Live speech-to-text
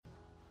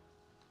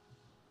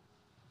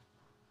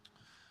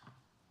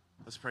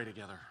Let's pray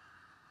together.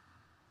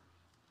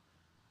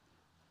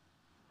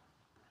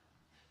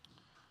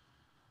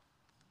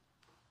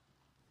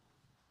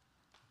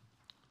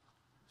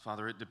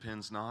 Father, it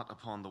depends not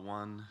upon the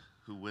one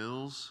who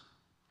wills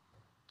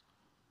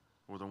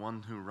or the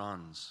one who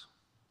runs,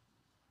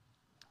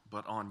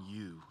 but on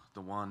you,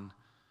 the one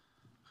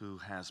who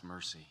has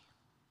mercy.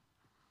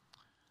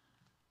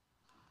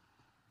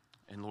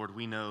 And Lord,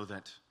 we know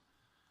that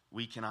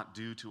we cannot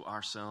do to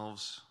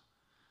ourselves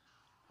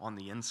on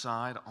the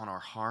inside, on our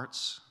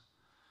hearts,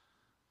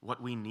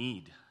 what we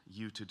need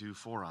you to do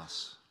for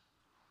us.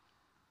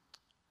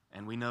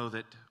 And we know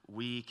that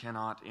we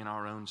cannot in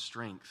our own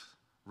strength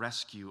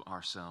rescue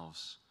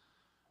ourselves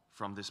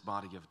from this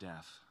body of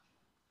death.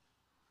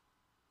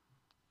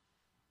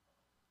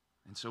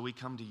 And so we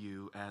come to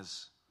you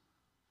as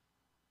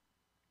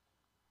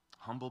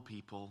humble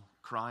people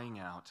crying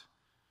out,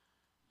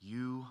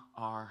 you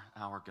are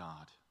our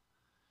God.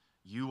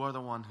 You are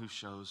the one who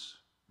shows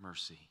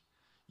mercy.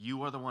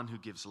 You are the one who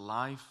gives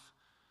life.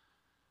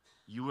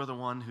 You are the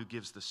one who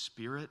gives the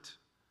Spirit.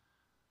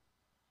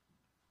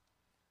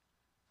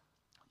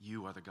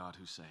 You are the God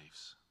who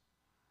saves.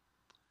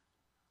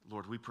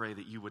 Lord, we pray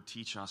that you would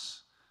teach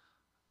us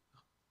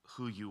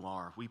who you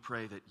are. We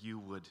pray that you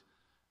would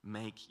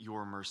make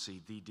your mercy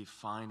the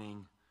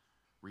defining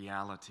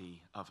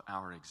reality of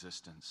our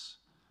existence.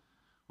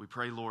 We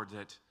pray, Lord,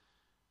 that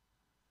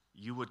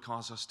you would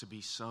cause us to be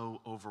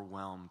so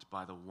overwhelmed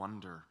by the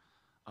wonder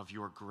of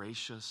your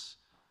gracious,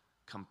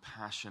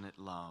 compassionate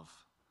love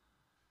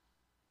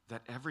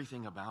that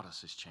everything about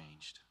us is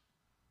changed.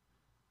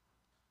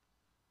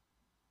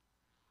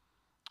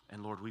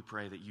 And Lord, we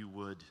pray that you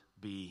would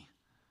be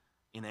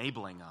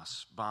enabling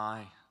us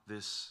by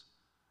this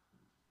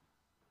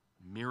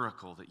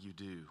miracle that you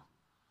do.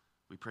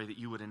 We pray that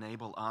you would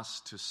enable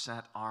us to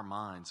set our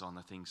minds on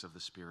the things of the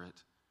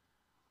Spirit.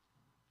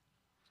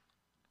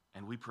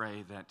 And we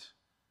pray that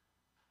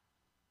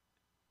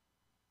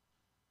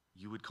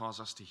you would cause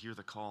us to hear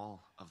the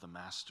call of the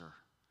Master,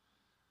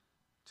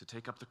 to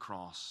take up the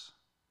cross,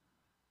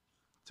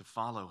 to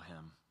follow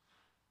him,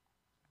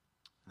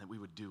 and that we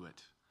would do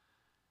it.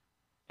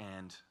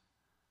 And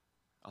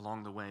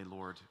along the way,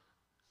 Lord,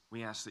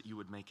 we ask that you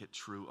would make it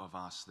true of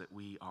us that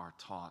we are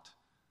taught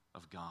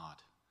of God.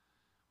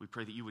 We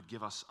pray that you would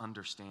give us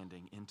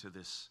understanding into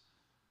this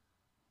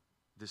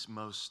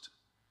most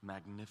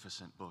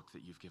magnificent book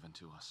that you've given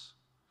to us.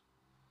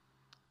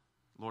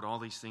 Lord, all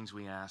these things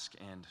we ask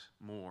and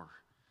more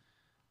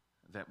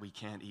that we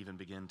can't even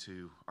begin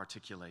to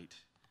articulate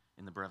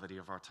in the brevity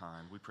of our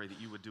time. We pray that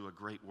you would do a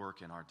great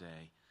work in our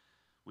day.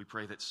 We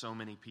pray that so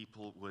many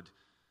people would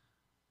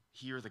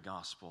hear the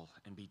gospel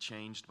and be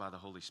changed by the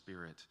Holy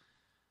Spirit,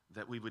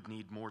 that we would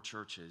need more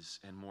churches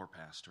and more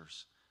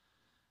pastors.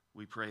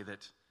 We pray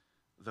that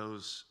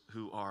those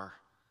who are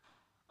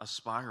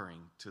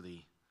aspiring to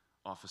the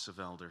office of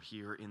elder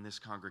here in this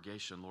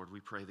congregation, Lord, we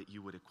pray that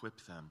you would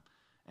equip them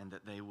and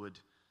that they would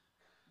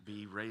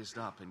be raised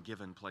up and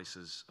given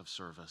places of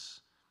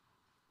service.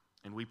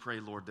 And we pray,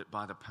 Lord, that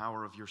by the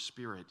power of your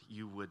Spirit,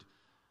 you would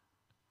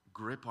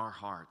grip our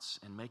hearts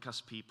and make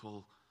us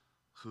people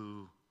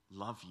who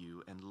love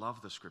you and love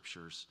the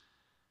Scriptures,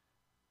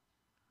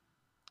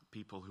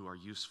 people who are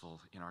useful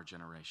in our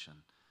generation.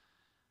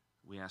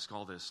 We ask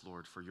all this,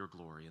 Lord, for your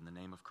glory in the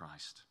name of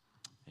Christ.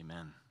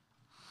 Amen.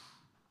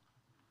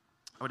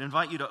 I would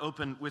invite you to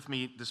open with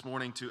me this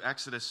morning to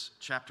Exodus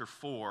chapter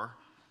 4.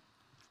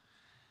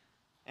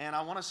 And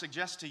I want to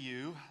suggest to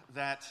you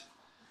that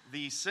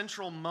the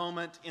central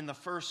moment in the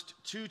first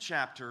two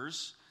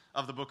chapters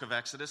of the book of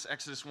Exodus,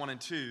 Exodus 1 and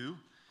 2,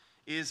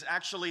 is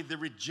actually the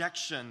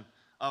rejection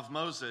of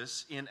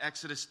Moses in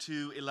Exodus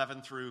 2,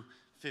 11 through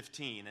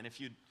 15. And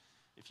if you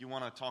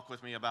want to talk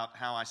with me about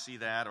how I see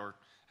that or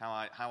how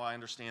I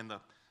understand the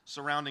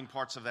surrounding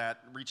parts of that,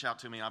 reach out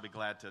to me. I'll be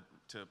glad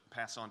to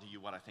pass on to you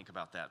what I think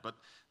about that. But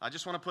I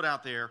just want to put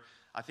out there,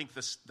 I think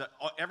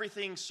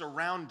everything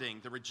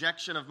surrounding the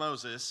rejection of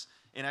Moses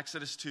in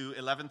Exodus 2,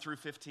 11 through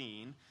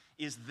 15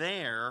 is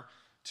there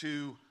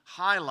to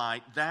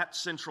highlight that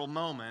central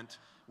moment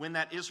when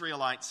that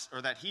Israelites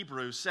or that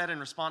Hebrew said in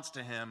response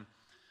to him,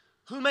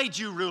 "Who made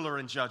you ruler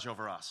and judge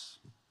over us?"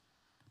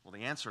 Well,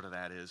 the answer to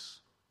that is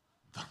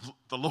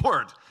the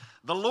Lord.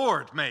 The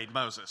Lord made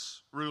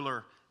Moses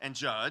ruler and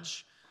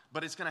judge,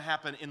 but it's going to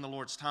happen in the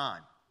Lord's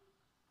time.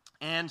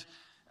 And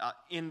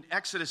in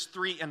Exodus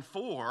 3 and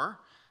 4,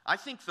 I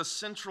think the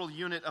central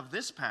unit of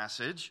this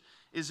passage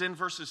is in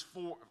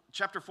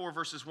chapter 4,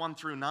 verses 1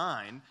 through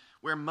 9,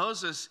 where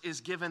Moses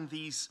is given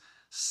these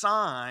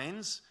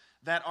signs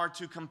that are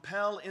to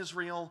compel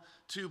Israel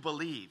to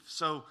believe.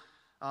 So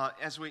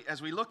as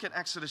we look at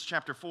Exodus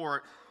chapter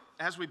 4,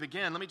 as we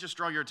begin, let me just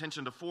draw your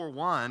attention to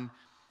 4:1,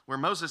 where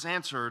Moses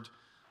answered,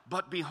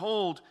 "But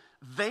behold,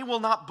 they will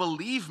not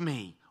believe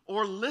me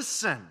or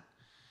listen."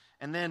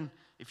 And then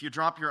if you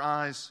drop your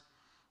eyes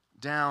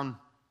down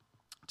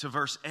to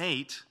verse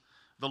 8,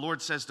 the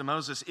Lord says to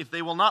Moses, "If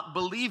they will not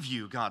believe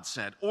you," God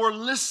said, "or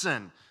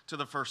listen to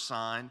the first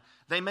sign,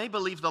 they may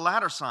believe the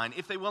latter sign.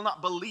 If they will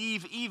not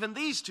believe even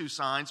these two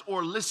signs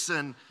or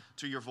listen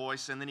to your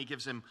voice. And then he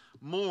gives him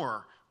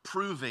more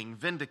proving,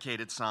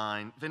 vindicating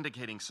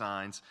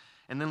signs.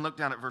 And then look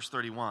down at verse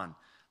 31.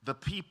 The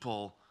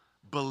people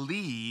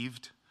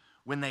believed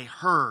when they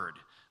heard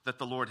that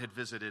the Lord had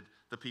visited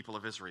the people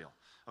of Israel.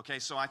 Okay,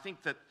 so I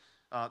think that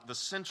the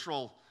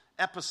central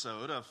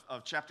episode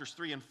of chapters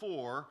 3 and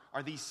 4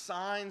 are these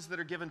signs that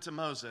are given to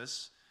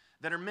Moses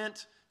that are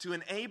meant to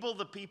enable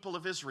the people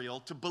of Israel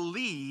to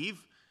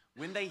believe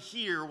when they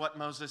hear what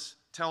Moses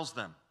tells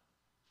them.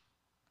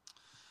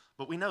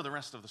 But we know the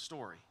rest of the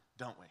story,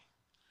 don't we?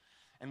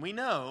 And we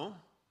know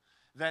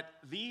that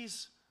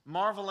these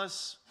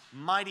marvelous,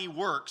 mighty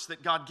works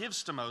that God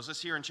gives to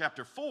Moses here in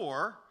chapter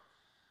 4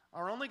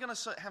 are only going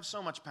to have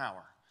so much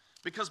power.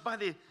 Because by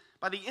the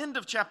end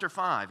of chapter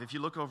 5, if you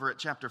look over at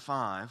chapter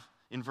 5,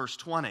 in verse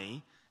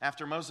 20,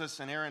 after Moses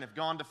and Aaron have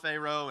gone to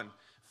Pharaoh, and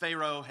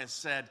Pharaoh has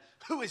said,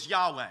 "Who is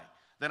Yahweh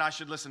that I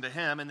should listen to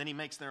him?" And then he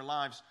makes their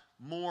lives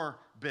more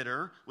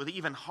bitter with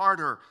even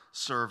harder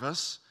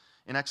service.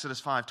 In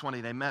Exodus 5:20,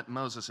 they met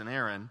Moses and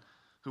Aaron,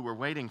 who were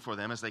waiting for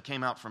them as they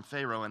came out from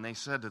Pharaoh, and they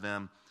said to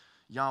them,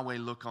 "Yahweh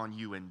look on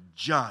you and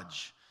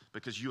judge,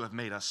 because you have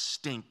made us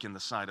stink in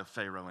the sight of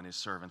Pharaoh and his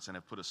servants and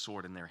have put a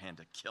sword in their hand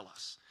to kill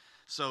us."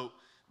 So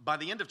by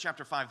the end of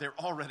chapter 5, they're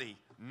already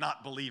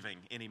not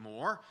believing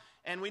anymore.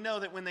 And we know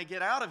that when they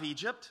get out of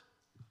Egypt,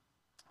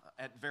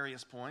 at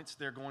various points,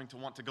 they're going to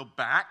want to go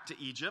back to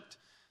Egypt.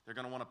 They're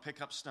going to want to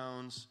pick up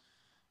stones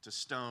to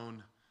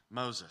stone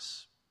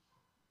Moses.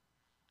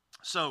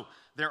 So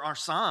there are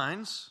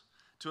signs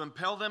to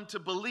impel them to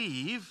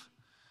believe,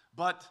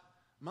 but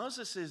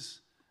Moses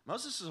is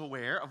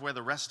aware of where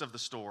the rest of the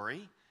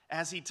story,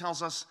 as he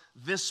tells us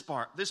this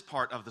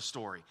part of the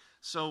story.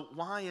 So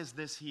why is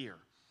this here?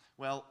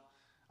 Well,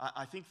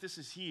 I think this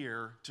is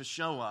here to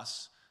show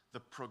us the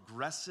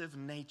progressive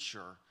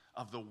nature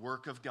of the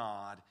work of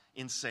God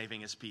in saving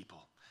his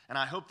people. And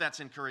I hope that's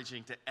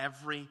encouraging to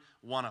every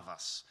one of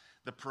us.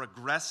 The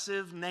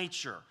progressive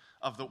nature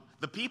of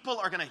the people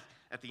are going to,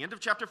 at the end of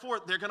chapter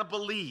 4, they're going to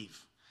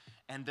believe.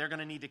 And they're going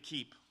to need to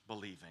keep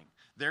believing.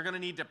 They're going to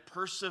need to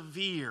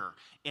persevere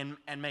and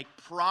make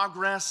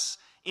progress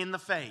in the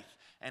faith.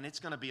 And it's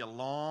going to be a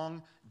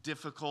long,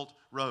 difficult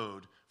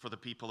road for the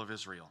people of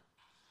Israel.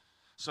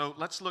 So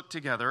let's look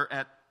together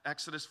at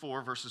Exodus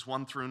 4, verses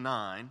 1 through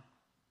 9.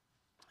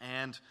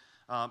 And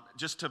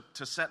just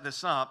to set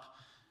this up,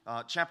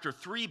 chapter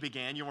 3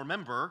 began, you'll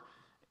remember,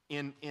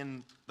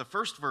 in the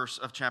first verse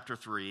of chapter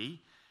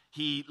 3,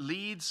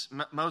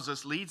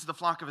 Moses leads the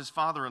flock of his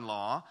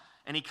father-in-law,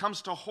 and he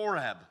comes to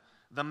Horeb,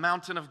 the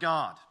mountain of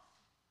God.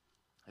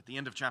 At the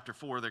end of chapter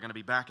 4, they're going to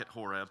be back at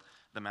Horeb,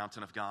 the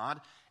mountain of God.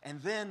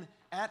 And then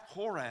at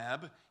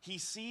Horeb, he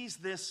sees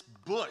this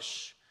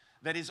bush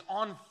that is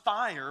on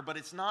fire, but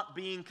it's not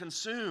being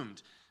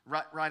consumed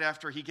right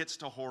after he gets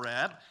to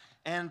Horeb.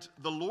 And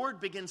the Lord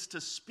begins to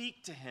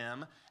speak to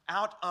him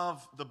out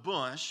of the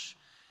bush.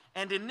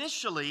 And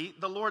initially,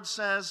 the Lord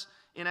says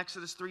in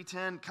Exodus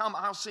 3:10, "Come,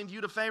 I'll send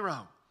you to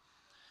Pharaoh."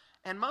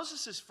 And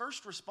Moses'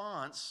 first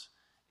response,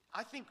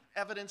 I think,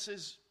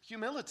 evidences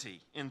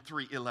humility in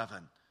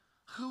 3:11.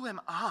 Who am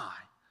I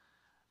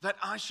that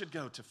I should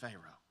go to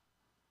Pharaoh?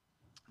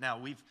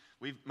 Now,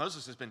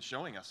 Moses has been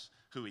showing us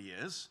who he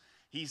is.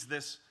 He's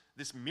this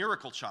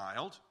miracle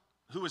child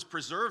who was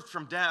preserved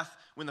from death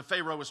when the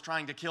Pharaoh was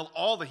trying to kill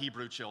all the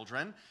Hebrew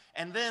children.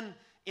 And then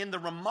in the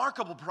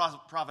remarkable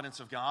providence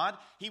of God,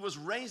 he was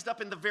raised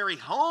up in the very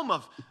home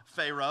of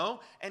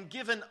Pharaoh and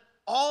given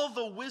all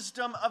the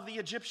wisdom of the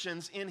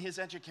Egyptians in his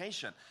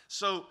education.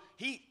 So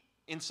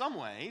in some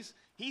ways,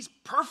 he's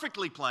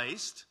perfectly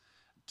placed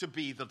to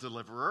be the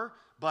deliverer,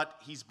 but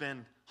he's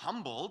been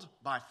humbled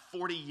by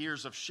 40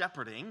 years of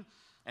shepherding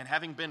and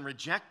having been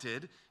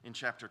rejected in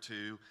chapter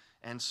 2.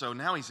 And so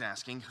now he's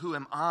asking, who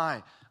am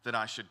I that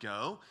I should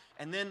go?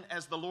 And then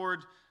as the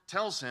Lord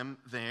tells him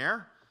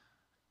there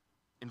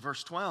in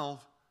verse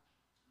 12,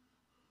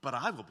 but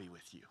I will be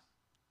with you,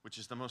 which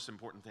is the most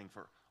important thing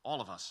for all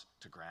of us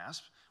to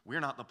grasp. We're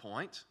not the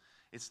point.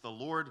 It's the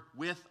Lord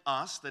with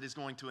us that is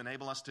going to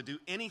enable us to do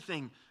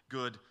anything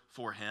good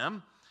for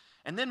him.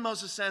 And then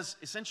Moses says,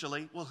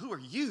 essentially, well, who are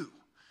you?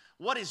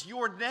 What is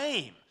your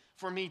name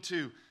for me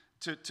to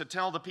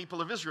tell the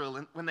people of Israel?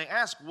 And when they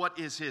ask, what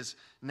is his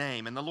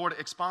name? And the Lord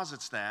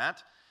exposits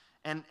that.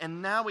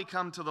 And now we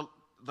come to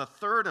the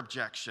third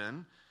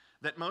objection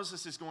that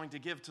Moses is going to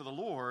give to the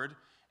Lord.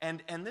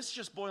 And this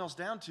just boils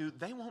down to,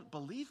 they won't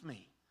believe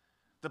me.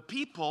 The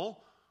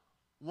people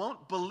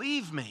won't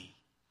believe me.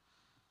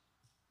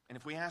 And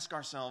if we ask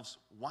ourselves,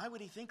 why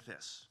would he think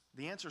this?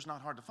 The answer is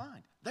not hard to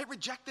find. They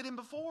rejected him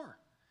before.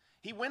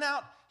 He went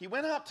out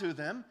to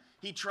them.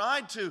 He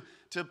tried to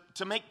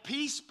make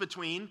peace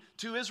between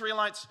two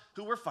Israelites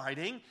who were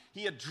fighting.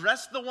 He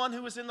addressed the one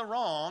who was in the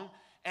wrong,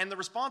 and the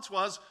response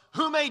was,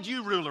 who made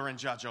you ruler and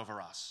judge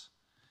over us?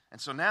 And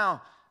so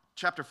now,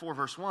 chapter 4,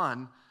 verse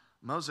 1,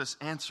 Moses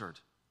answered,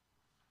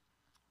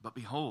 but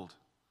behold,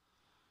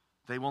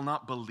 they will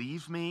not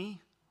believe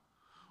me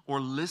or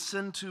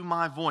listen to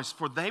my voice,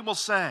 for they will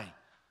say,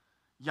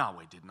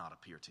 Yahweh did not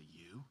appear to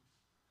you.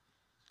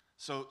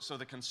 So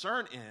the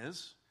concern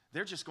is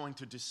they're just going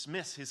to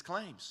dismiss his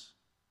claims.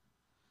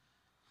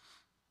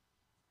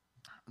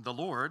 The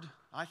Lord,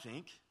 I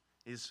think,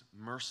 is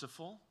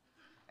merciful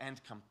and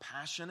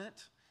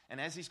compassionate. And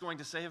as he's going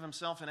to say of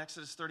himself in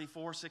Exodus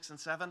 34, 6 and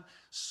 7,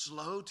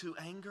 slow to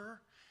anger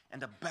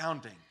and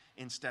abounding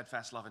in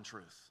steadfast love and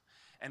truth.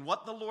 And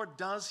what the Lord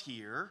does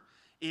here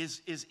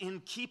is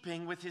in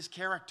keeping with his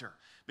character.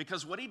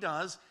 Because what he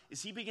does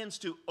is he begins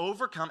to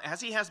overcome, as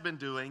he has been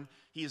doing,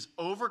 he is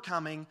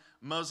overcoming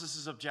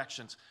Moses'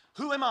 objections.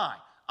 Who am I?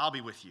 I'll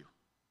be with you.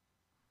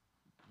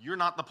 You're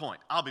not the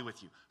point. I'll be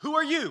with you. Who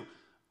are you?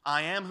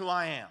 I am who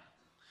I am.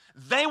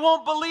 They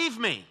won't believe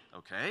me.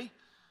 Okay.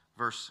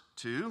 Verse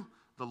 2,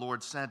 the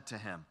Lord said to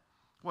him,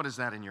 what is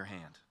that in your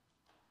hand?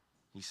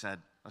 He said,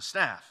 a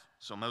staff.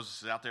 So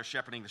Moses is out there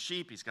shepherding the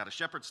sheep. He's got a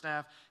shepherd's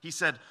staff. He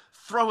said,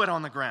 throw it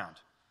on the ground.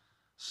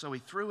 So he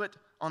threw it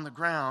on the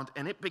ground,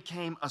 and it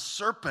became a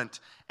serpent,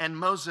 and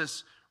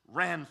Moses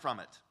ran from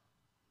it.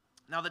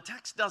 Now, the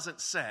text doesn't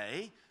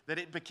say that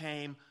it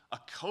became a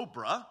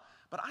cobra,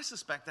 but I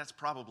suspect that's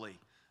probably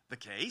the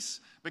case,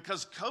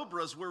 because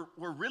cobras were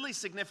really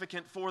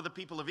significant for the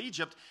people of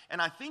Egypt,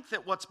 and I think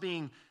that what's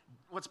being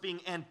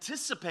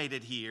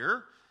anticipated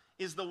here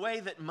is the way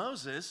that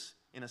Moses,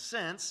 in a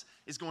sense,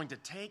 is going to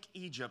take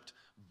Egypt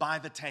by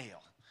the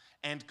tail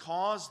and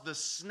cause the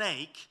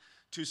snake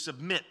to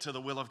submit to the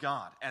will of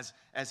God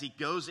as he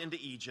goes into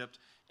Egypt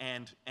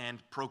and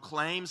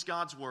proclaims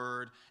God's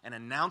word and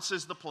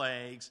announces the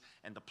plagues,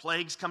 and the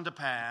plagues come to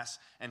pass,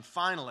 and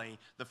finally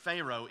the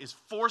Pharaoh is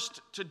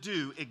forced to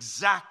do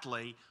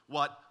exactly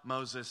what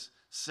Moses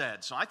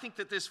said. So I think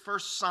that this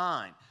first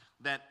sign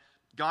that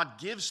God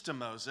gives to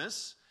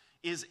Moses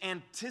is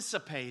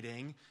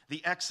anticipating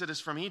the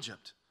exodus from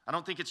Egypt. I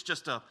don't think it's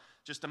just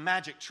a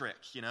magic trick,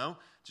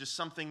 just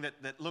something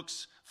that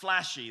looks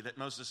flashy that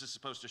Moses is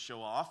supposed to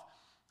show off.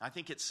 I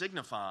think it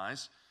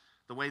signifies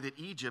the way that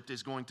Egypt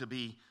is going to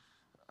be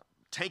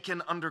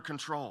taken under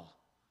control.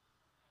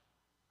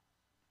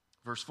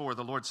 Verse 4,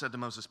 the Lord said to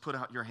Moses, put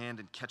out your hand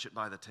and catch it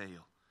by the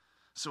tail.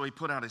 So he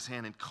put out his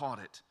hand and caught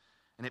it,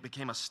 and it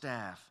became a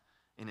staff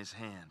in his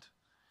hand.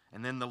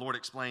 And then the Lord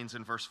explains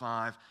in verse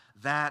 5,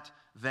 that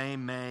they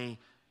may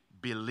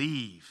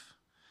believe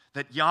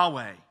that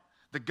Yahweh,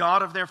 the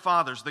God of their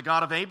fathers, the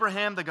God of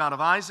Abraham, the God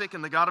of Isaac,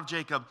 and the God of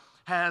Jacob,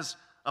 has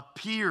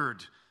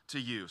appeared to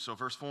you. So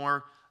verse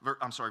 1,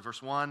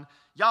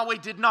 Yahweh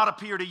did not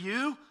appear to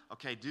you.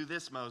 Okay, do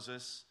this,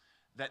 Moses,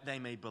 that they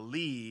may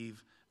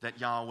believe that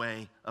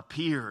Yahweh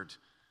appeared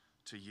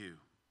to you.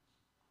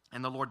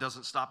 And the Lord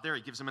doesn't stop there.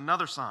 He gives him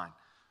another sign.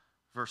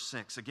 Verse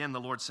 6, again, the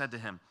Lord said to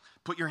him,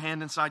 put your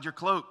hand inside your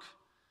cloak.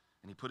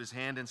 And he put his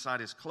hand inside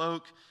his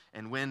cloak,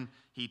 and when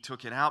he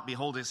took it out,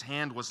 behold, his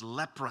hand was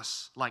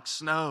leprous like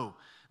snow.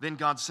 Then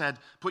God said,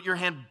 put your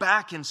hand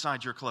back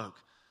inside your cloak.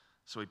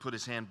 So he put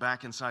his hand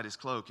back inside his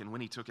cloak, and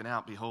when he took it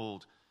out,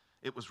 behold,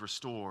 it was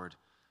restored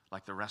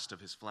like the rest of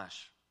his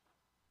flesh.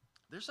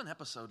 There's an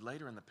episode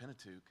later in the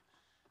Pentateuch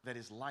that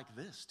is like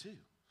this too. Do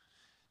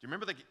you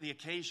remember the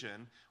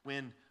occasion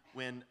when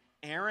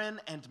Aaron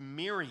and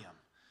Miriam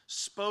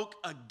spoke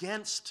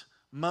against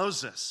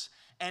Moses,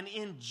 and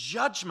in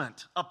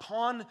judgment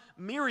upon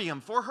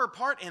Miriam for her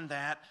part in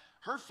that,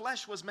 her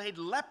flesh was made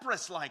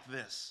leprous like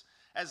this,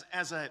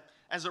 as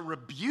a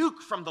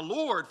rebuke from the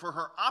Lord for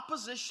her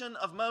opposition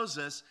of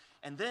Moses.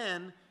 And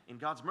then, in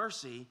God's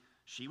mercy,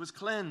 she was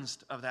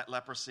cleansed of that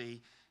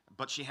leprosy,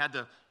 but she had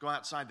to go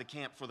outside the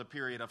camp for the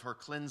period of her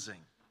cleansing.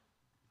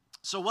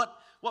 So what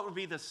would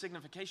be the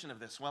signification of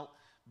this? Well,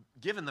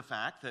 given the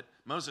fact that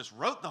Moses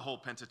wrote the whole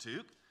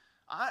Pentateuch,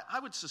 I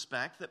would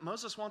suspect that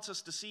Moses wants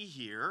us to see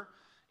here,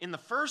 in the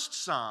first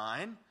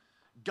sign,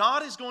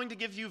 God is going to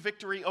give you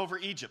victory over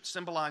Egypt,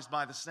 symbolized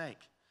by the snake.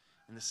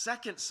 In the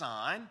second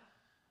sign,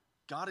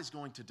 God is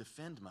going to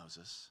defend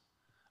Moses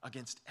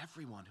against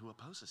everyone who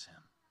opposes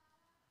him.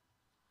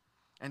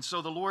 And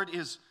so the Lord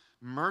is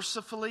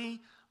mercifully,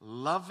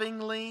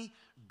 lovingly,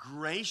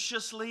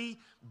 graciously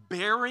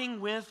bearing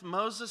with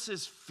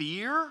Moses'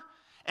 fear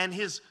and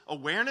his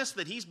awareness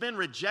that he's been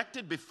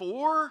rejected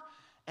before.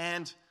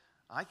 And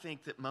I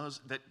think that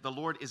the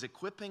Lord is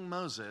equipping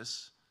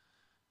Moses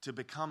to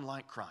become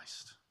like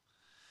Christ.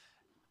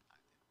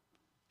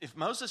 If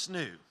Moses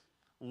knew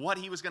what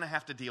he was going to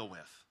have to deal with,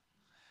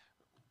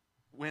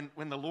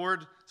 when the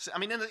Lord,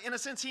 in a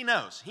sense, he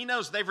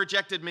knows they've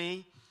rejected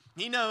me.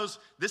 He knows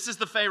this is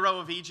the Pharaoh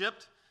of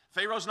Egypt.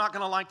 Pharaoh's not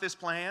going to like this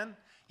plan.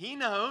 He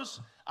knows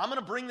I'm going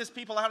to bring this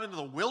people out into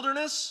the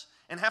wilderness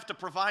and have to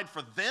provide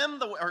for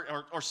them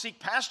or seek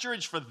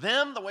pasturage for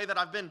them the way that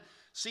I've been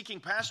seeking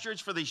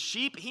pasturage for these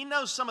sheep. He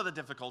knows some of the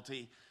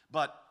difficulty,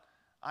 but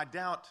I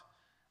doubt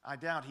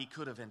he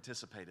could have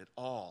anticipated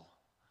all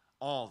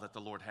that the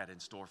Lord had in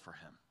store for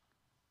him.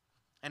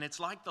 And it's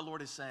like the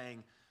Lord is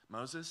saying,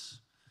 Moses,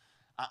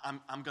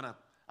 I'm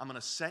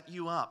gonna set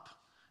you up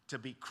to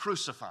be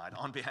crucified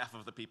on behalf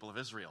of the people of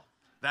Israel.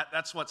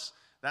 That's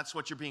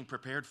what you're being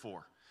prepared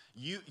for.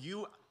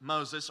 You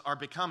Moses, are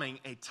becoming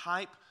a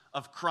type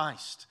of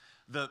Christ,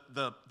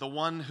 the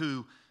one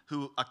who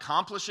who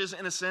accomplishes,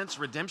 in a sense,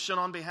 redemption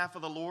on behalf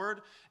of the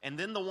Lord, and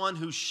then the one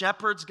who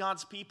shepherds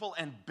God's people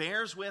and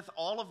bears with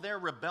all of their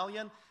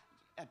rebellion.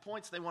 At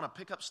points they want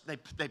to pick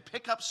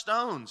up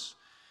stones,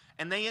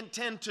 and they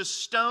intend to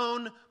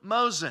stone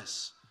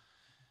Moses.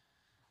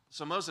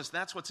 So Moses,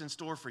 that's what's in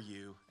store for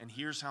you, and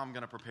here's how I'm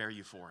going to prepare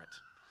you for it.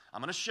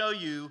 I'm going to show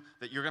you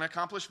that you're going to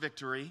accomplish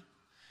victory,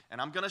 and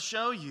I'm going to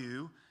show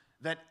you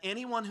that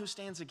anyone who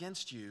stands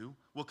against you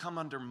will come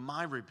under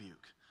my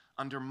rebuke,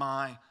 under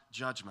my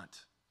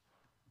judgment.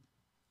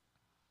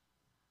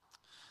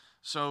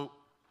 So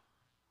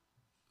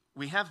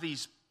we have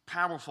these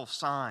powerful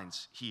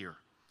signs here.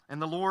 And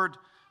the Lord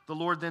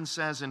then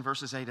says in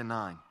verses 8 and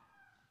 9,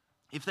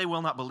 if they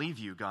will not believe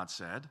you, God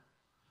said,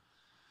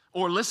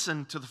 or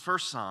listen to the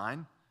first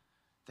sign,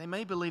 they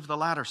may believe the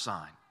latter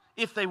sign.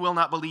 If they will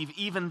not believe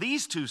even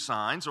these two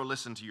signs or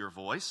listen to your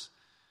voice,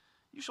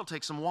 you shall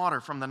take some water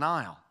from the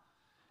Nile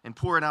and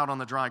pour it out on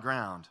the dry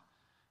ground,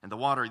 and the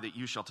water that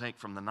you shall take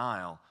from the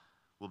Nile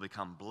will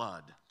become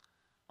blood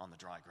on the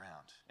dry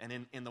ground.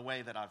 And in the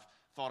way that I've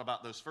thought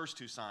about those first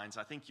two signs,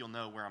 I think you'll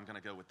know where I'm going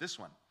to go with this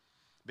one.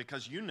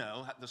 Because you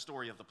know the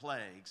story of the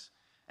plagues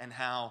and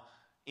how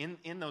in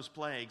those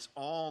plagues,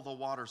 all the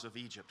waters of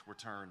Egypt were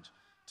turned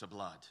to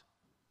blood.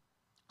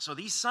 So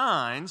these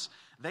signs,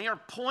 they are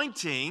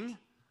pointing,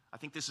 I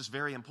think this is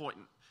very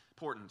important.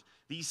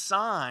 These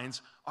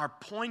signs are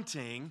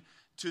pointing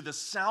to the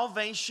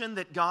salvation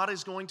that God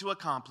is going to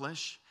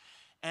accomplish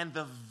and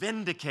the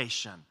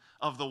vindication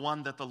of the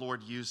one that the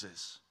Lord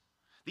uses.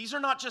 These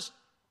are not just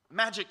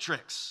magic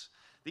tricks.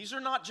 These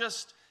are not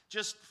just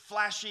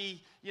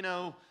flashy,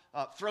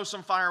 throw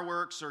some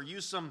fireworks or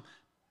use some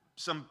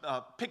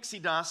pixie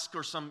dust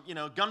or some,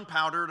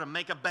 gunpowder to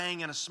make a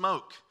bang and a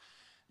smoke.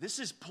 This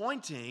is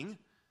pointing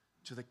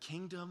to the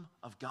kingdom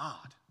of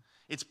God.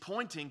 It's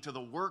pointing to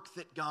the work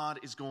that God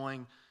is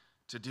going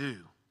to do.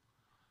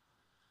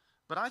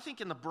 But I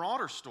think in the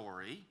broader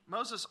story,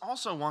 Moses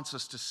also wants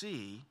us to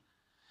see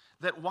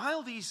that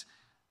while these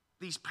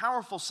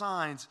powerful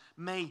signs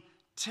may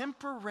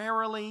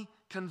temporarily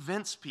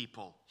convince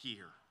people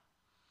here,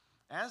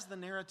 as the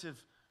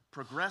narrative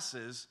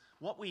progresses,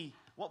 what we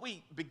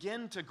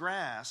begin to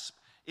grasp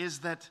is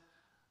that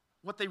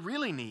what they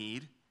really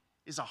need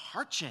is a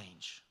heart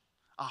change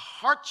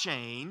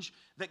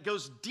that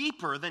goes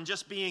deeper than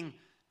just being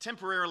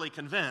temporarily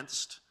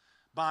convinced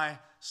by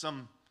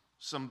some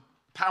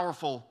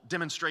powerful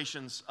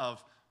demonstrations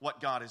of what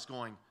God is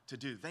going to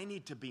do. They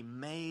need to be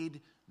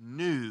made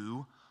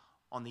new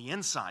on the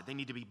inside. They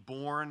need to be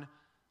born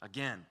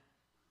again.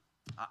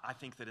 I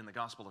think that in the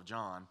Gospel of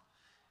John,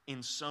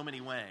 in so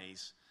many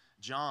ways,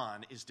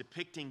 John is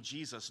depicting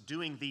Jesus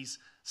doing these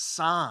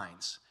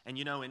signs. And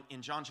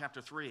in John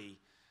chapter 3,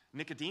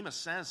 Nicodemus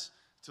says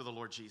to the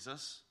Lord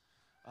Jesus,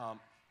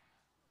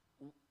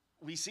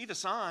 we see the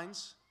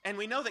signs, and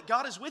we know that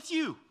God is with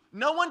you.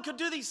 No one could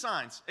do these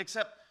signs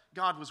except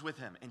God was with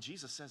him. And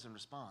Jesus says in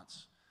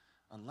response,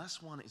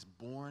 unless one is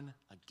born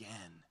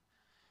again,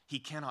 he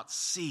cannot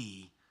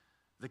see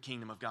the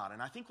kingdom of God.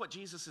 And I think what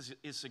Jesus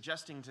is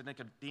suggesting to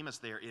Nicodemus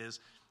there is,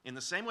 in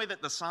the same way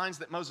that the signs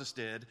that Moses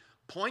did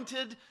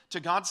pointed to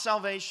God's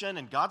salvation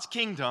and God's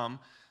kingdom,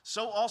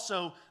 so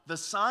also the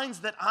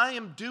signs that I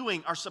am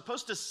doing are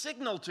supposed to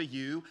signal to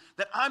you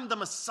that I'm the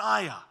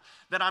Messiah,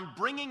 that I'm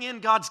bringing in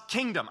God's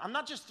kingdom. I'm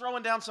not just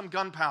throwing down some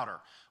gunpowder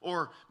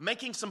or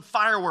making some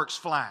fireworks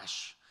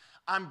flash.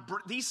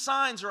 These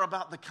signs are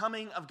about the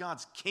coming of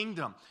God's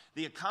kingdom,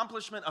 the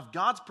accomplishment of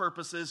God's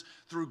purposes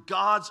through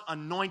God's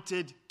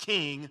anointed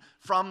king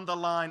from the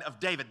line of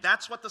David.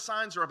 That's what the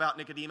signs are about,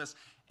 Nicodemus,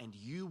 and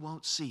you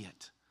won't see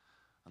it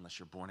unless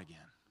you're born again.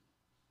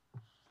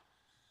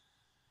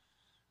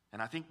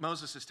 And I think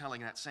Moses is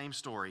telling that same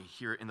story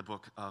here in the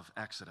book of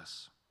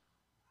Exodus.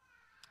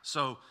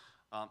 So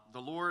the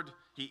Lord,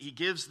 he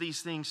gives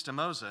these things to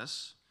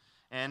Moses,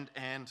 and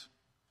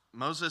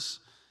Moses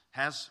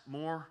has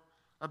more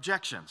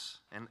objections.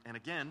 And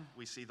again,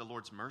 we see the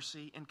Lord's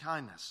mercy and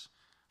kindness.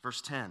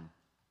 Verse 10.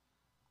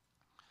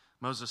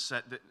 Moses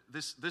said that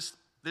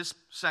this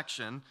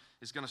section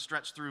is going to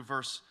stretch through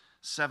verse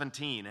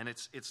 17. And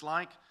it's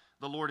like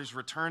the Lord is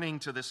returning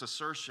to this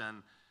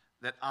assertion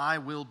that I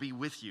will be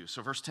with you.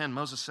 So verse 10,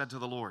 Moses said to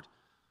the Lord,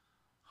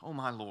 "Oh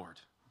my Lord,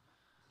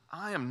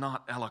 I am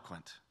not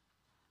eloquent,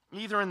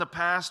 either in the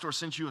past or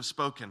since you have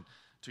spoken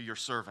to your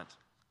servant."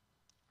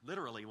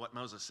 Literally, what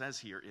Moses says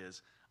here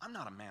is, I'm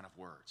not a man of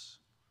words.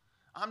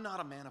 I'm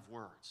not a man of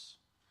words.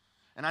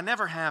 And I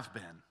never have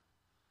been.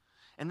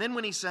 And then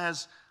when he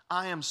says,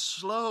 I am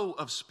slow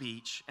of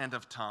speech and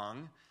of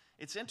tongue,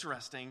 it's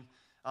interesting.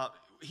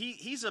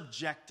 He's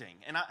objecting.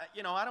 And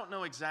I don't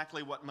know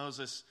exactly what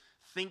Moses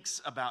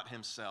thinks about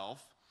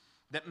himself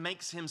that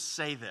makes him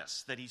say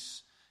this, that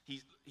he's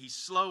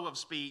slow of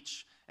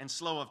speech and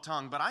slow of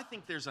tongue. But I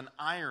think there's an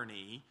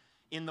irony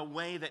in the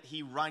way that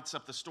he writes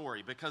up the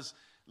story, because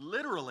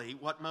literally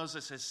what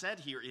Moses has said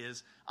here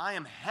is, I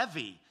am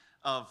heavy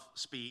of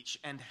speech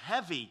and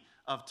heavy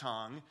of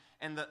tongue.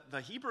 And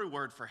the Hebrew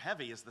word for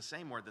heavy is the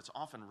same word that's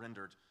often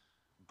rendered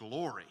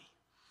glory.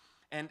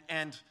 And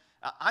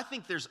I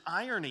think there's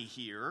irony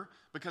here,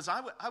 because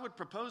I would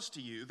propose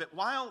to you that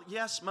while,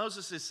 yes,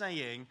 Moses is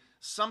saying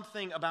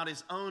something about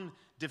his own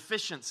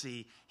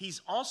deficiency,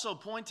 he's also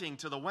pointing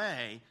to the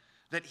way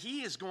that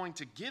he is going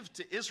to give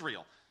to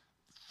Israel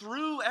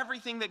through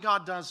everything that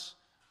God does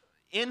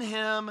in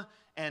him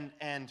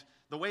and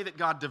the way that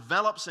God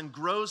develops and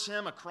grows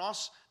him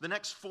across the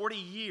next 40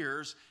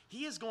 years.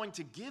 He is going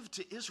to give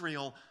to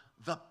Israel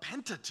the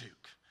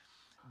Pentateuch,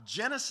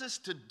 Genesis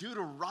to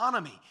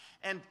Deuteronomy.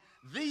 And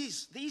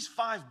these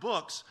 5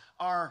 books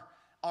are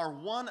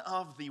one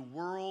of the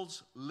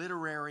world's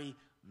literary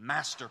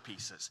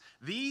masterpieces.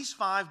 These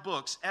 5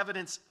 books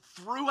evidence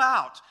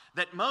throughout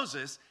that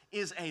Moses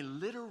is a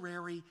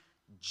literary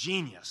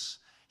genius.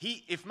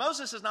 If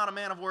Moses is not a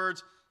man of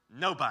words,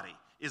 nobody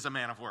is a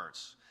man of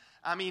words.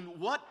 I mean,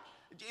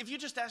 if you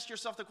just ask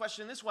yourself the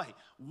question this way,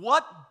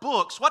 what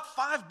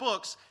 5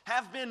 books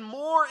have been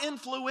more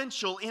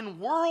influential in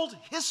world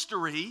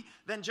history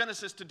than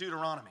Genesis to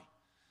Deuteronomy?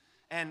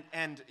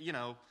 And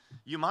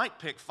you might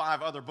pick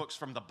 5 other books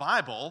from the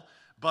Bible,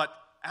 but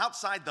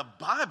outside the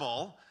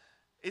Bible,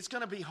 it's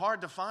going to be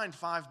hard to find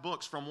 5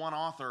 books from one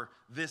author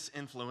this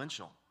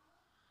influential.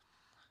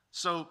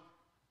 So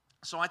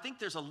I think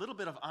there's a little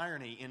bit of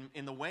irony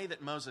in the way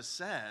that Moses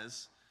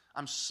says,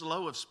 I'm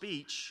slow of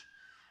speech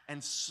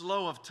and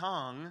slow of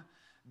tongue,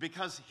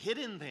 because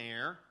hidden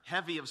there,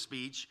 heavy of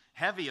speech,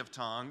 heavy of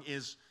tongue,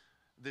 is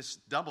this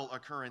double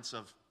occurrence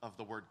of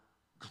the word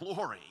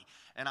glory.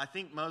 And I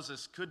think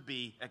Moses could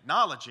be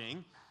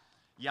acknowledging,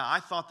 yeah, I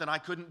thought that I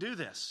couldn't do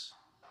this.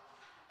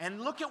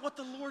 And look at what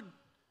the Lord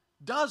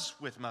does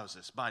with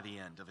Moses by the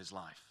end of his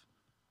life.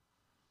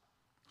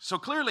 So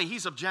clearly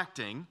he's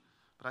objecting,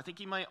 but I think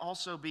he may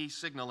also be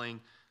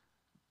signaling,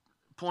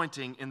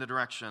 pointing in the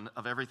direction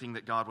of everything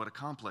that God would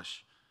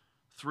accomplish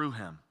through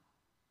him.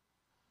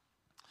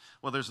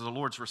 Well, there's the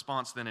Lord's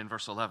response then in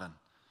verse 11.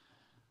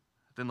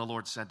 Then the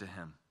Lord said to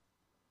him,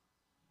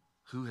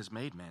 who has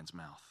made man's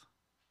mouth?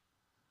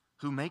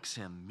 Who makes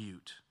him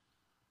mute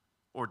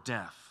or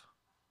deaf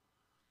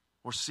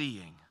or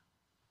seeing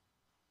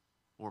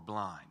or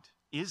blind?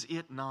 Is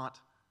it not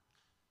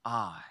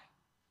I,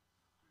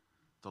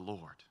 the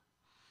Lord?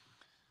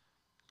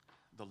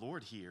 The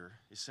Lord here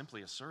is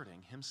simply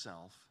asserting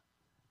himself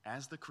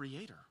as the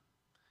creator,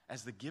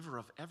 as the giver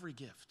of every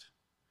gift.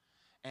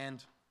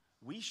 And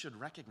we should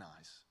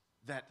recognize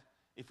that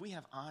if we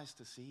have eyes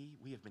to see,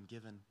 we have been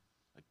given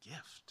a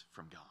gift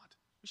from God.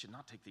 We should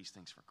not take these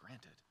things for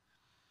granted.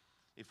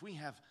 If we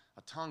have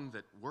a tongue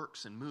that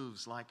works and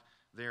moves like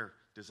they're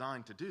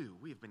designed to do,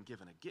 we have been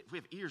given a gift. We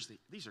have ears.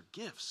 These are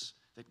gifts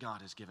that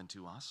God has given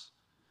to us.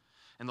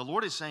 And the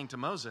Lord is saying to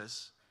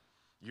Moses,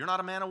 you're not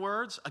a man of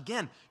words.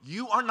 Again,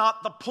 you are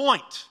not the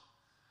point.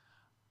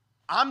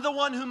 I'm the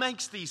one who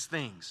makes these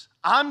things.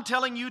 I'm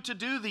telling you to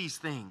do these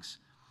things.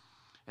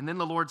 And then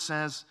the Lord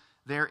says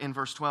there in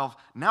verse 12,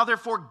 now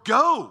therefore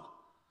go.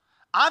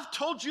 I've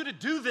told you to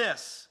do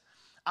this.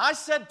 I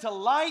said to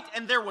light,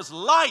 and there was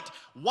light.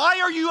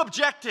 Why are you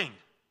objecting?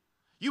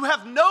 You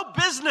have no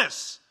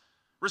business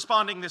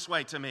responding this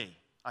way to me,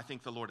 I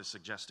think the Lord is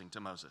suggesting to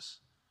Moses.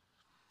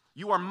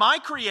 You are my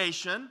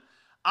creation.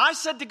 I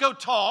said to go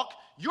talk.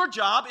 Your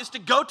job is to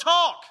go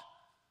talk.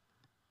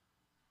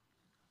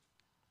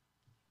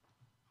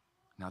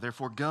 Now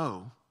therefore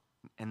go,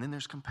 and then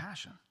there's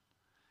compassion.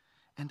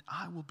 And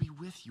I will be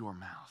with your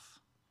mouth.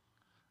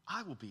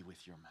 I will be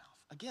with your mouth.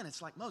 Again,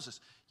 it's like Moses,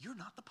 you're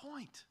not the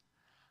point.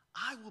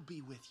 I will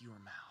be with your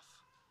mouth.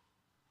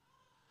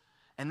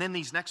 And then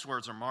these next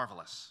words are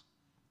marvelous.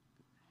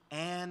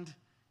 And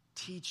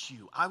teach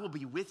you. I will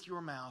be with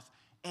your mouth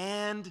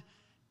and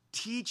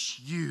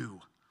teach you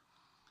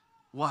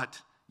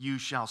what you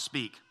shall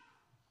speak.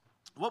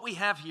 What we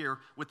have here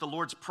with the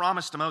Lord's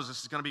promise to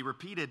Moses is going to be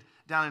repeated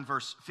down in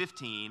verse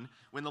 15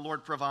 when the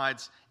Lord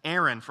provides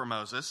Aaron for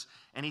Moses.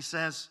 And he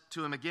says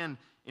to him again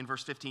in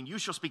verse 15, you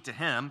shall speak to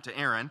him, to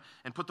Aaron,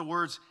 and put the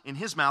words in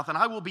his mouth, and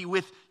I will be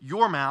with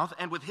your mouth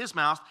and with his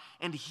mouth,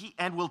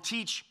 and will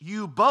teach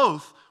you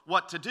both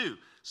what to do.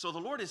 So the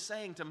Lord is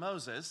saying to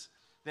Moses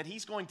that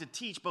he's going to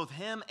teach both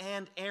him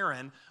and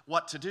Aaron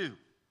what to do.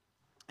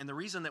 And the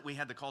reason that we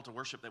had the call to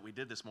worship that we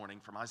did this morning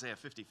from Isaiah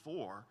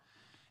 54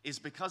 is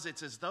because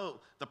it's as though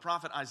the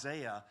prophet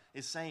Isaiah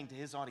is saying to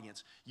his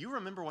audience, you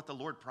remember what the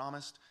Lord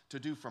promised to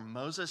do for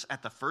Moses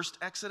at the first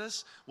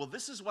Exodus? Well,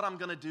 this is what I'm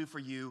going to do for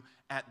you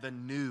at the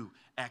new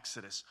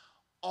Exodus.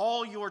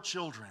 All your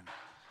children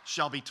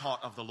shall be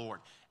taught of the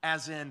Lord.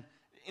 As in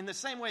the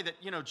same way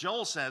that,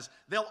 Joel says,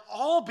 they'll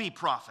all be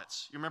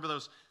prophets. You remember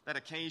that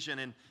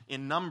occasion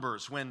in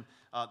Numbers when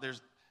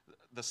there's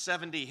the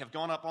 70 have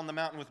gone up on the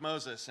mountain with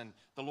Moses, and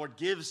the Lord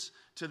gives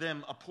to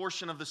them a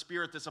portion of the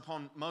Spirit that's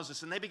upon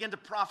Moses, and they begin to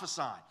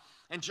prophesy.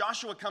 And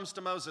Joshua comes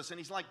to Moses, and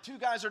he's like, 2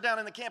 guys are down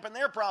in the camp, and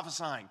they're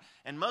prophesying.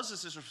 And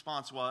Moses'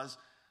 response was,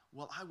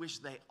 well, I wish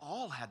they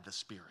all had the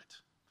Spirit.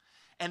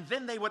 And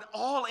then they would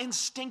all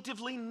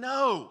instinctively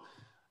know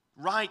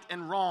right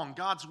and wrong,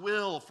 God's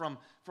will from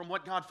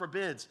what God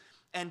forbids.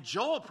 And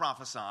Joel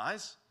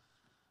prophesies,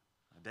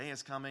 a day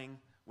is coming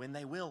when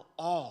they will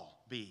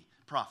all be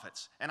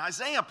prophets. And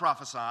Isaiah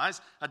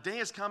prophesies a day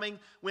is coming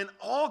when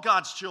all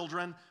God's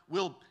children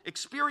will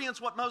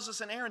experience what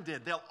Moses and Aaron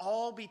did. They'll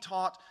all be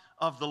taught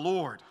of the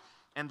Lord.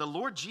 And the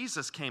Lord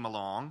Jesus came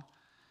along,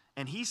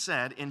 and he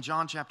said in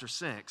John chapter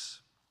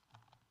 6,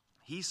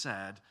 he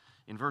said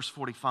in verse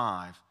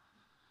 45,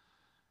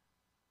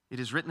 it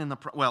is written in the...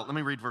 Well, let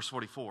me read verse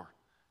 44.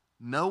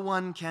 No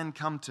one can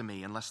come to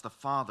me unless the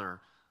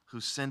Father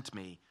who sent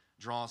me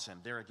draws him.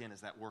 There again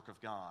is that work of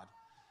God,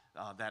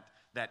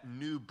 that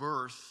new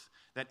birth,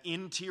 that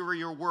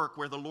interior work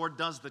where the Lord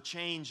does the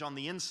change on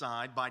the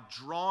inside by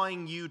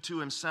drawing you to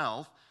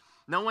himself.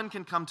 No one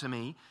can come to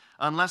me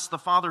unless the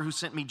Father who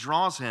sent me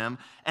draws him,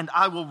 and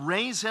I will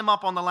raise him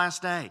up on the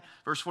last day.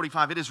 Verse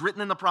 45, it is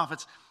written in the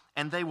prophets,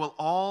 and they will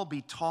all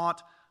be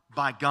taught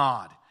by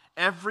God.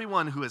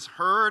 Everyone who has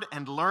heard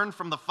and learned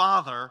from the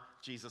Father,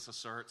 Jesus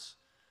asserts,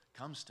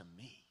 comes to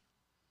me.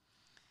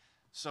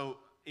 So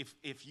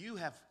if you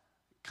have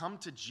come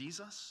to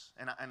Jesus,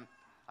 and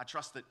I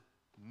trust that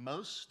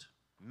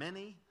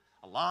many,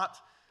 a lot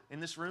in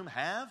this room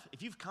have,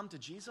 if you've come to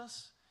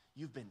Jesus,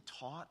 you've been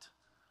taught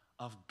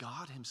of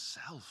God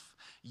himself.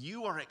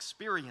 You are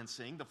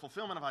experiencing the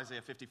fulfillment of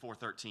Isaiah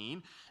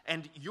 54:13,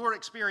 and your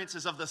experience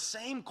is of the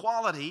same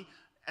quality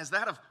as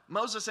that of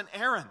Moses and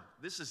Aaron.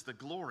 This is the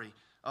glory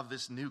of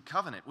this new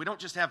covenant. We don't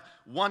just have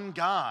one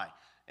guy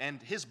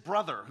and his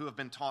brother who have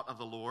been taught of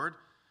the Lord.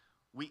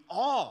 We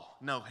all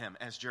know him,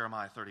 as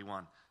Jeremiah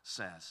 31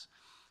 says.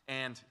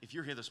 And if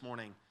you're here this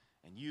morning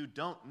and you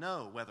don't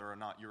know whether or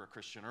not you're a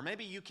Christian, or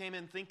maybe you came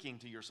in thinking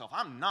to yourself,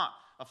 I'm not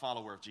a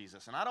follower of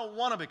Jesus, and I don't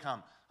want to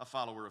become a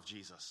follower of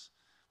Jesus,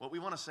 what we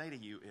want to say to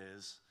you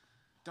is,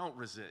 don't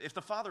resist. If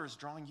the Father is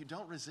drawing you,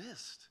 don't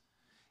resist.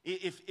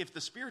 If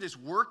the Spirit is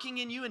working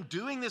in you and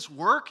doing this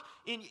work,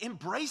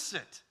 embrace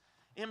it.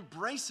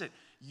 Embrace it.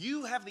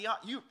 You have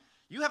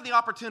the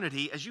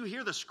opportunity, as you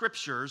hear the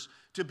Scriptures,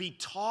 to be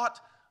taught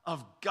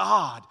of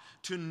God,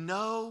 to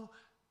know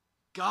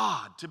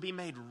God, to be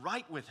made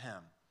right with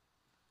him.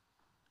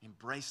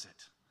 Embrace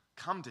it.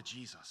 Come to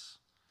Jesus.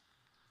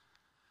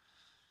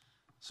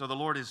 So the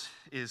Lord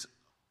is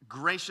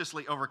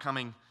graciously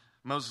overcoming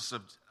Moses'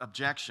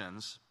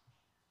 objections.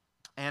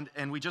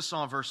 And we just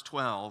saw verse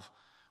 12,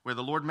 where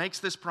the Lord makes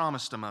this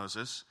promise to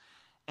Moses.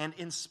 And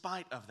in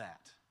spite of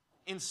that,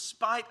 in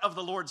spite of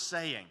the Lord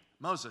saying,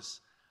 Moses,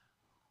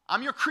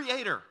 I'm your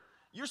creator.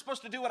 You're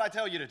supposed to do what I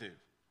tell you to do.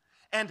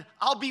 And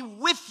I'll be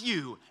with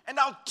you, and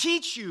I'll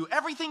teach you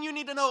everything you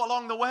need to know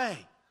along the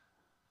way.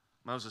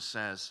 Moses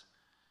says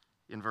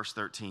in verse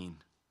 13,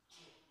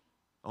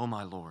 oh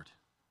my Lord,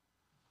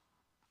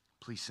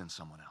 please send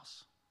someone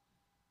else.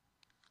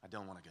 I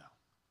don't want to go.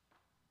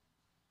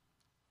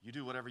 You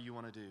do whatever you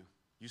want to do.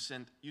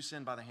 You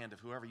send by the hand of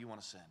whoever you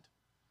want to send,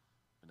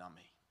 but not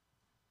me.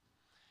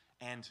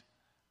 And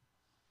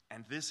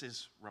this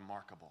is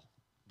remarkable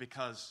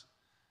because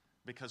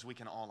we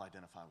can all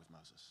identify with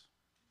Moses.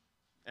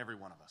 Every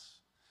one of us.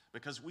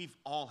 Because we've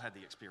all had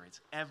the experience,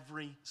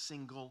 every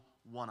single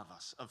one of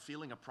us, of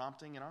feeling a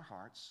prompting in our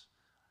hearts,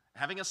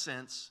 having a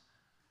sense,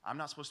 I'm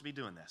not supposed to be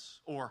doing this,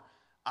 or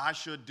I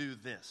should do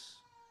this.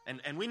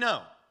 And we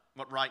know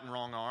what right and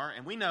wrong are,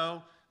 and we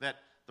know that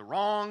the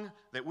wrong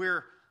that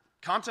we're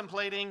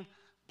contemplating,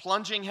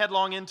 plunging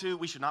headlong into,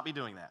 we should not be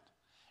doing that.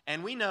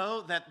 And we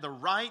know that the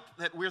right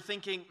that we're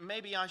thinking,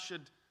 maybe I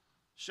should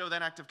show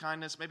that act of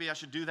kindness, maybe I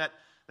should do that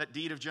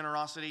deed of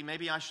generosity,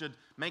 maybe I should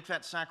make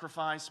that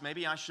sacrifice,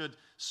 maybe I should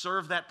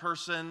serve that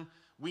person.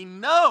 We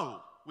know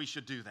we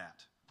should do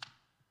that.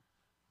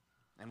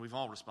 And we've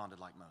all responded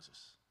like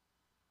Moses.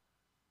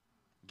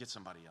 Get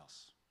somebody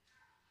else.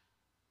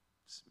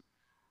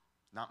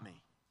 Not me.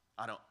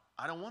 I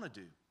don't want to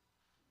do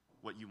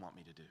what you want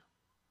me to do.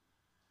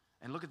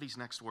 And look at these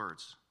next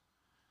words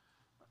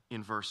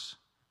in verse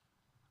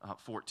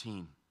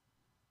 14.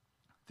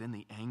 Then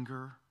the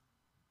anger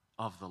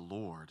of the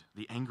Lord,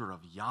 the anger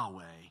of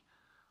Yahweh,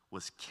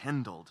 was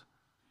kindled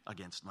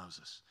against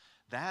Moses.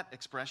 That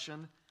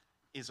expression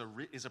is a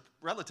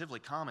relatively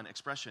common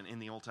expression in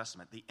the Old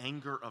Testament. The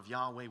anger of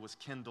Yahweh was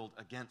kindled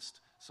against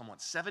someone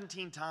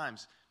 17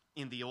 times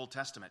in the Old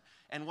Testament.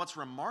 And what's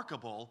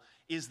remarkable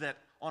is that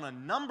on a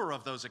number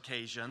of those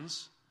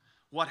occasions,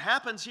 what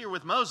happens here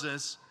with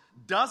Moses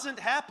doesn't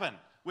happen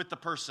with the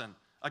person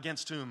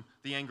against whom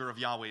the anger of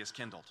Yahweh is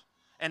kindled.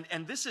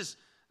 And this is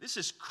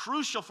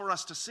crucial for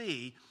us to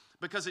see,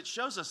 because it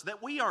shows us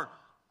that we are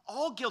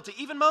all guilty,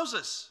 even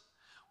Moses.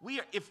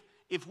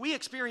 If we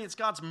experience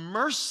God's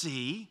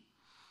mercy,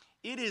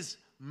 it is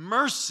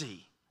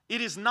mercy.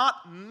 It is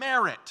not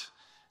merit.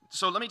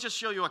 So let me just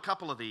show you a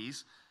couple of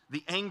these.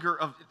 The anger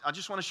of, I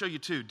just want to show you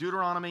two.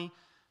 Deuteronomy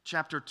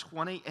chapter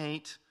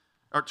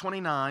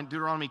 29,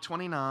 Deuteronomy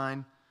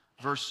 29,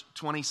 verse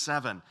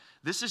 27.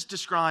 This is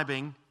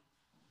describing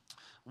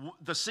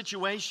the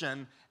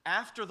situation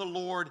after the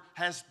Lord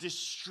has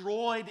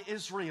destroyed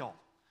Israel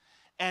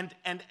and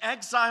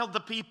exiled the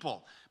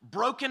people,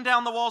 broken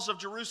down the walls of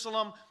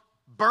Jerusalem,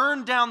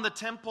 burned down the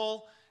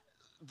temple,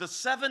 the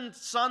 7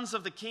 sons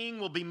of the king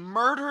will be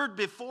murdered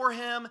before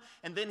him,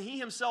 and then he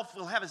himself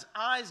will have his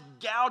eyes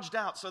gouged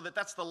out, so that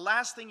that's the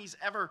last thing he's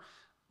ever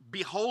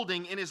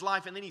beholding in his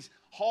life. And then he's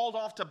hauled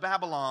off to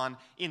Babylon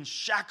in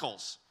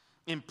shackles,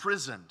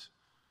 imprisoned.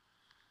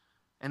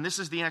 And this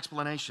is the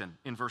explanation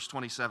in verse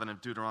 27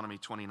 of Deuteronomy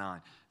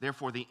 29.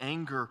 Therefore, the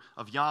anger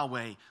of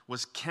Yahweh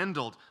was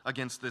kindled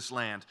against this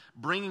land,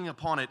 bringing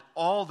upon it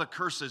all the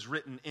curses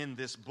written in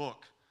this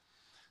book.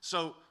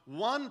 So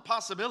one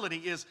possibility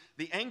is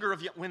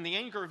when the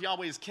anger of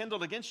Yahweh is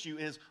kindled against you,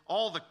 is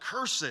all the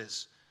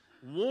curses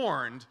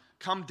warned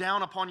come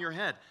down upon your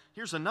head.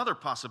 Here's another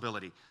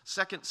possibility.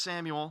 2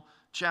 Samuel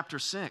chapter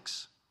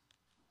 6.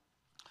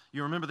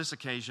 You remember this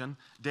occasion.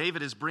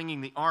 David is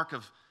bringing the ark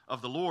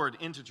of the Lord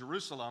into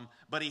Jerusalem,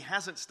 but he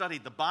hasn't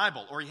studied the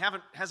Bible, or he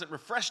hasn't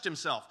refreshed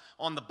himself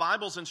on the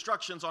Bible's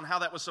instructions on how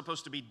that was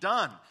supposed to be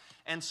done.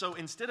 And so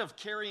instead of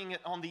carrying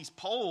it on these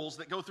poles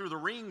that go through the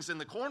rings in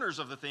the corners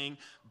of the thing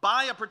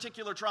by a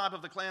particular tribe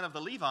of the clan of the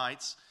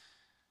Levites,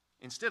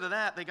 instead of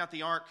that, they got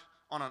the ark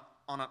on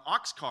an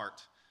ox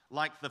cart,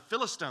 like the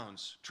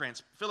Philistines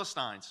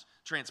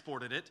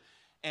transported it.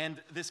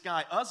 And this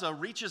guy Uzzah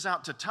reaches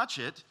out to touch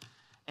it,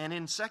 and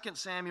in 2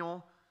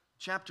 Samuel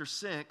chapter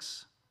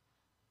 6,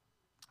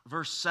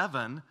 verse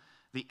 7,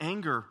 the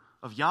anger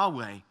of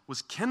Yahweh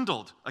was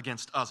kindled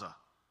against Uzzah,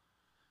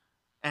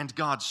 and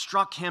God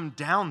struck him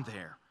down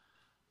there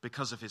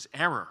because of his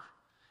error,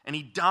 and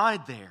he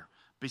died there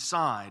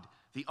beside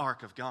the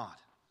ark of God.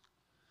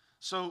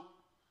 So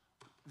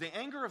the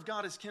anger of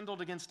God is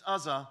kindled against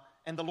Uzzah,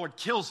 and the Lord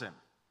kills him.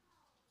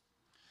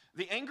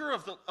 The anger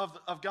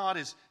of God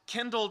is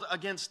kindled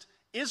against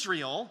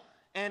Israel,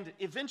 and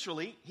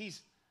eventually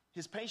his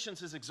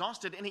patience is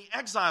exhausted, and he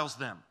exiles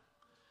them.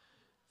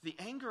 The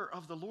anger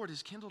of the Lord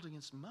is kindled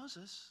against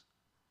Moses,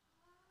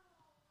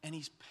 and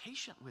he's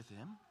patient with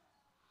him,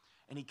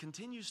 and he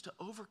continues to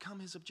overcome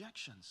his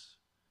objections.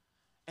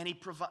 And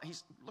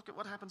look at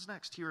what happens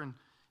next here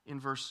in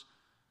verse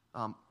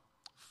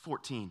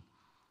 14.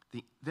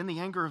 Then the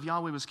anger of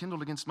Yahweh was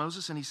kindled against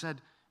Moses, and he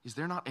said, "Is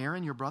there not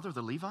Aaron, your brother,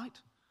 the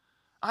Levite?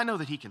 I know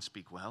that he can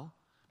speak well.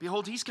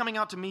 Behold, he's coming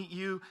out to meet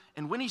you,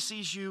 and when he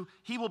sees you,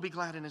 he will be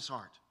glad in his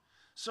heart."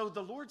 So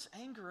the Lord's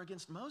anger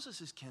against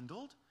Moses is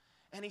kindled,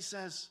 and he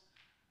says,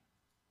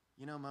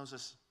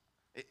 Moses,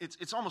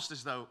 it's almost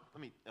as though, let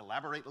me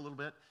elaborate a little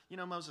bit.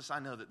 Moses, I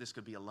know that this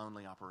could be a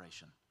lonely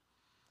operation,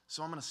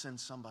 so I'm going to send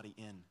somebody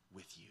in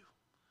with you.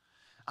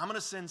 I'm going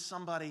to send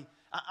somebody.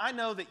 I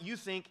know that you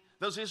think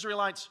those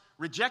Israelites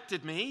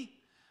rejected me.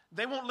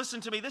 They won't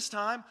listen to me this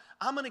time.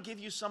 I'm going to give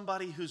you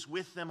somebody who's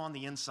with them on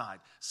the inside,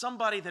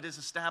 somebody that has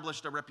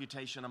established a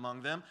reputation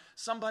among them,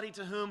 somebody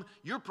to whom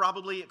you're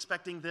probably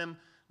expecting them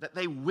that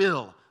they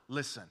will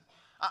listen.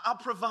 I'll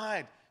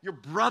provide your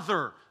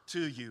brother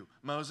to you,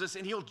 Moses,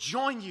 and he'll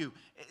join you.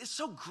 It's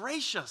so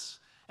gracious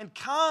and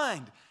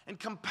kind and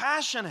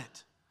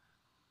compassionate.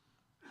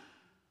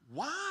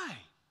 Why?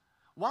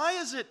 Why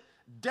is it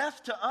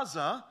death to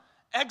Uzzah,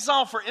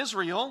 exile for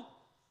Israel,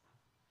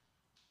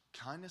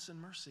 kindness and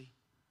mercy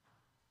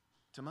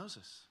to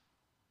Moses?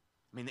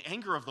 The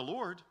anger of the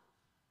Lord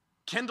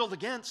kindled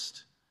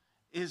against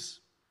is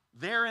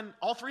there in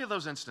all three of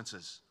those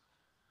instances.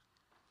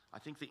 I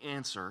think the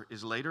answer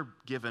is later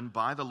given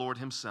by the Lord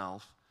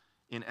himself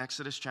in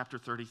Exodus chapter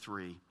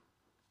 33,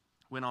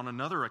 when on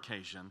another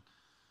occasion,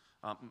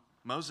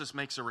 Moses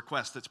makes a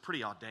request that's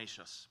pretty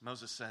audacious.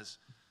 Moses says,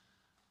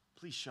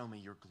 "Please show me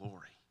your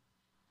glory."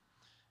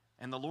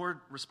 And the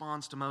Lord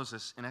responds to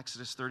Moses in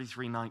Exodus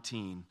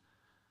 33:19,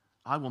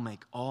 "I will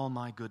make all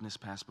my goodness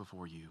pass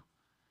before you,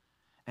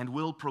 and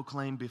will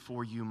proclaim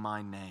before you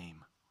my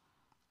name,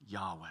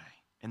 Yahweh."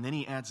 And then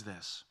he adds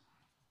this,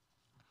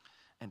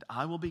 "And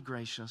I will be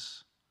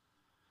gracious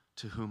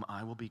to whom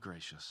I will be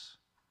gracious,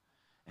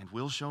 and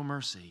will show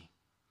mercy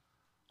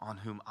on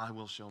whom I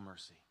will show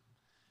mercy."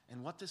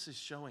 And what this is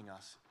showing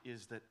us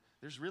is that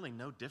there's really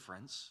no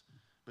difference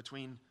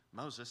between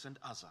Moses and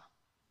Uzzah.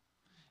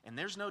 And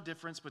there's no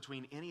difference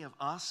between any of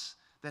us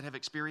that have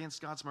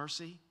experienced God's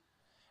mercy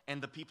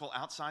and the people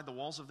outside the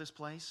walls of this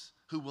place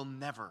who will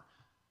never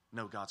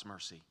know God's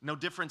mercy. No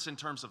difference in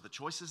terms of the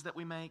choices that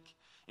we make,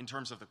 in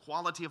terms of the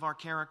quality of our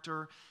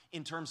character,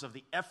 in terms of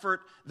the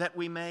effort that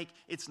we make.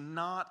 It's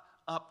not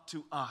up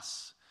to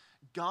us.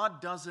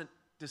 God doesn't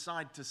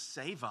decide to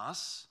save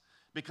us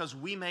because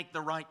we make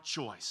the right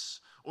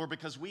choice, or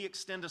because we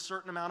extend a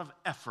certain amount of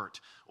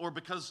effort, or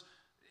because,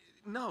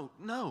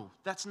 no,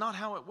 that's not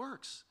how it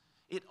works.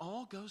 It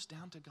all goes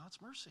down to God's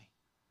mercy.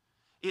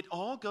 It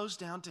all goes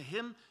down to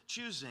him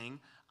choosing,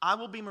 "I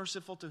will be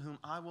merciful to whom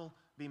I will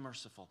be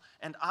merciful,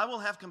 and I will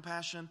have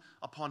compassion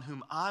upon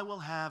whom I will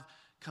have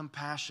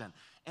compassion."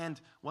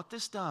 And what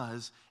this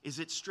does is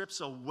it strips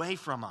away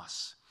from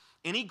us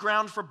any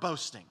ground for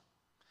boasting,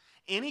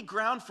 any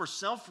ground for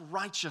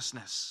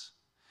self-righteousness,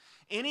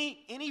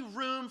 any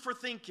room for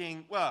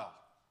thinking, well,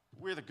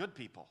 we're the good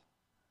people.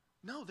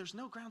 No, there's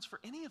no grounds for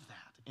any of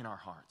that in our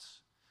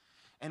hearts.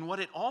 And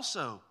what it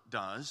also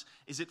does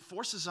is it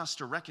forces us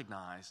to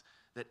recognize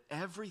that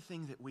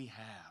everything that we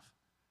have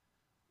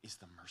is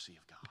the mercy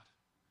of God.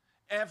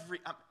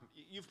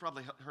 You've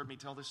probably heard me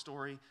tell this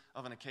story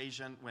of an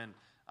occasion when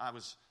I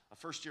was a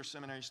first-year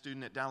seminary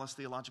student at Dallas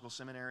Theological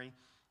Seminary,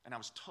 and I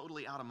was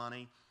totally out of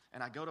money,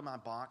 and I go to my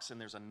box,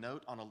 and there's a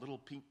note on a little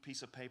pink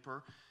piece of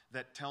paper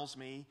that tells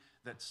me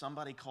that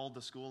somebody called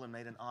the school and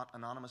made an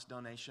anonymous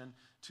donation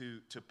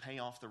to pay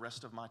off the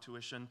rest of my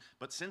tuition.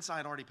 But since I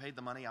had already paid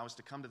the money, I was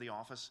to come to the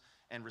office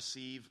and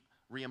receive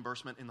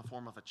reimbursement in the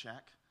form of a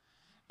check.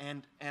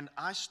 And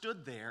I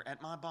stood there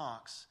at my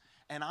box,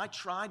 and I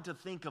tried to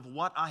think of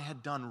what I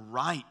had done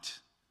right.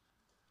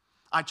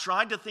 I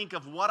tried to think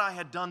of what I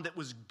had done that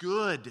was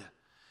good,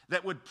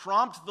 that would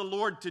prompt the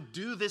Lord to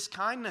do this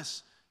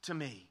kindness to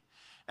me.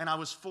 And I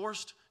was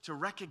forced to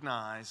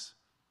recognize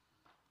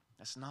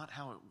that's not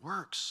how it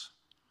works.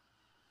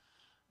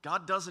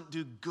 God doesn't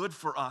do good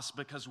for us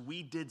because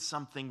we did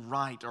something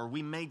right or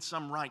we made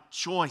some right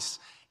choice.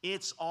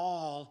 It's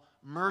all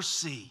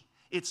mercy.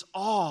 It's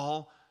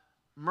all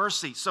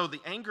mercy. So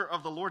the anger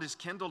of the Lord is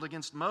kindled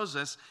against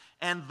Moses,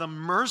 and the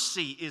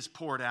mercy is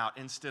poured out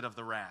instead of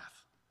the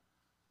wrath.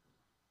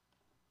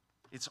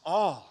 It's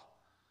all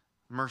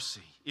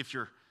mercy. If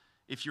you're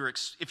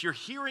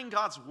hearing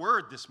God's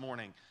word this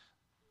morning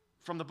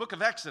from the book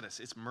of Exodus,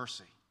 it's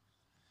mercy.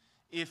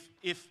 If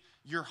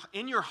you're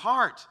in your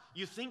heart,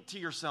 you think to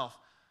yourself,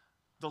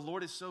 the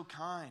Lord is so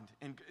kind,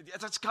 and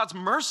that's God's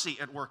mercy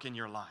at work in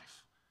your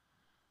life.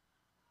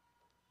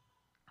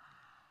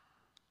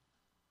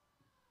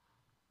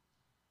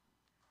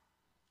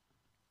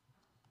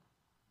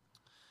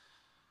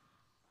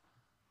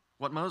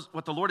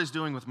 What the Lord is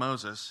doing with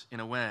Moses, in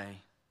a way,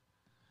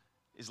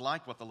 is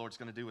like what the Lord's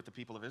going to do with the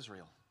people of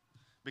Israel.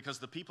 Because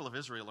the people of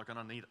Israel are going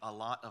to need a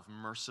lot of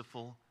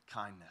merciful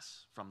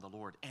kindness from the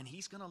Lord. And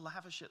He's going to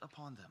lavish it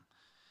upon them.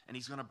 And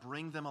He's going to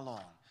bring them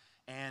along.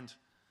 And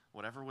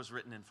whatever was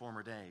written in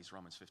former days,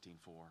 Romans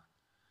 15:4,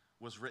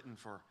 was written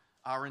for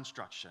our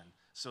instruction,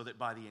 so that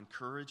by the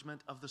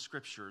encouragement of the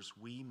Scriptures,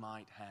 we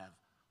might have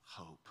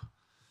hope.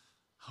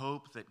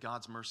 Hope that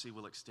God's mercy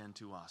will extend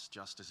to us,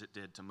 just as it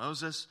did to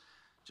Moses,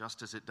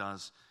 just as it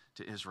does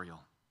to Israel.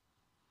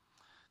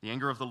 The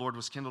anger of the Lord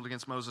was kindled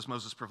against Moses.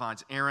 Moses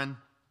provides Aaron.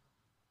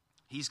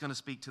 He's going to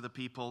speak to the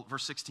people.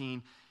 Verse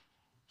 16,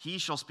 he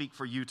shall speak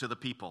for you to the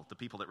people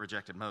that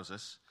rejected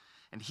Moses.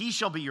 And he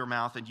shall be your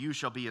mouth, and you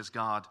shall be as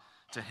God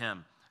to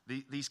him.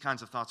 These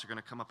kinds of thoughts are going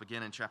to come up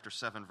again in chapter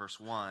 7, verse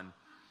 1.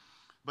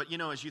 But,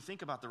 as you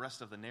think about the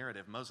rest of the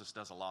narrative, Moses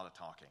does a lot of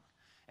talking.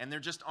 And there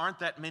just aren't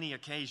that many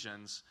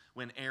occasions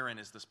when Aaron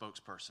is the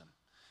spokesperson.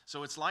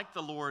 So it's like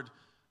the Lord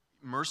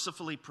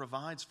mercifully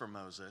provides for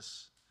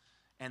Moses,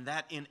 and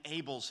that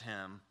enables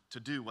him to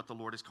do what the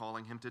Lord is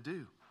calling him to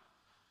do.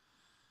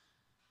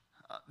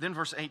 Then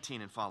verse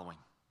 18 and following.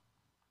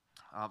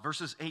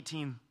 Verses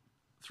 18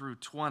 through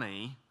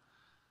 20,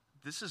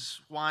 this is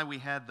why we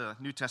had the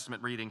New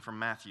Testament reading from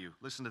Matthew.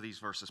 Listen to these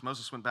verses.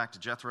 Moses went back to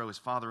Jethro, his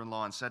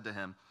father-in-law, and said to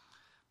him,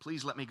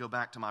 "Please let me go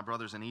back to my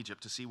brothers in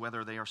Egypt to see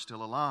whether they are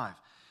still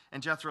alive."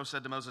 And Jethro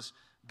said to Moses,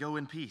 "Go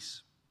in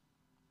peace."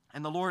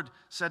 And the Lord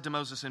said to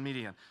Moses in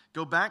Midian,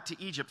 "Go back to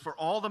Egypt, for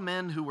all the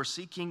men who were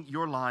seeking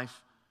your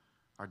life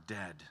are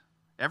dead."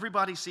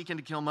 Everybody seeking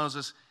to kill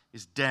Moses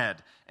is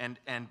dead. And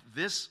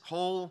this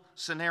whole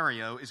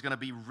scenario is going to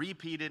be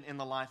repeated in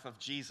the life of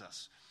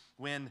Jesus.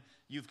 When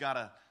you've got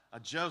a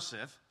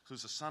Joseph,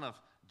 who's a son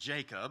of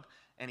Jacob,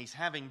 and he's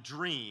having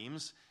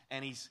dreams,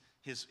 and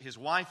his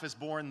wife has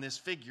born this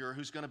figure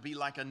who's going to be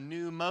like a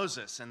new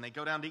Moses. And they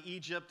go down to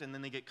Egypt, and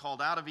then they get called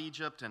out of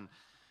Egypt, and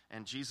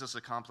Jesus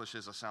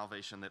accomplishes a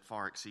salvation that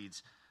far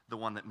exceeds the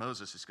one that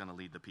Moses is going to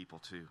lead the people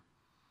to.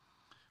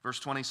 Verse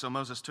 20, so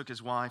Moses took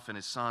his wife and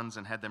his sons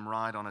and had them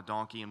ride on a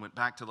donkey and went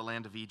back to the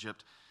land of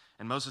Egypt.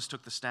 And Moses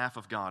took the staff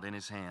of God in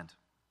his hand.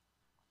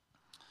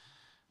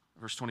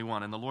 Verse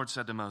 21, and the Lord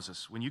said to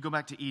Moses, when you go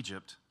back to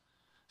Egypt,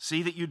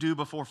 see that you do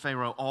before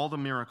Pharaoh all the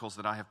miracles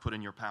that I have put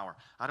in your power.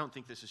 I don't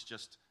think this is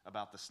just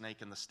about the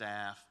snake and the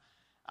staff.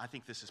 I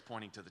think this is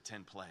pointing to the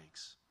 10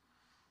 plagues.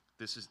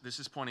 This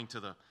is pointing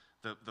to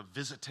the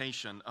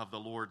visitation of the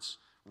Lord's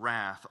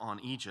wrath on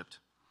Egypt.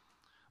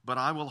 But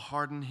I will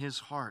harden his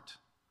heart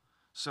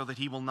so that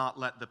he will not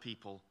let the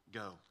people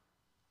go.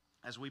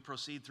 As we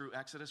proceed through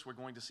Exodus, we're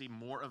going to see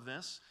more of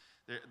this.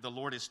 The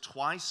Lord is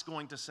twice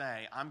going to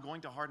say, I'm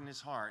going to harden his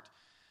heart.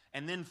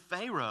 And then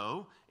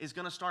Pharaoh is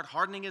going to start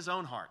hardening his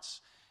own heart.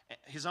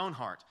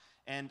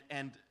 And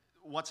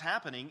what's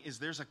happening is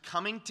there's a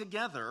coming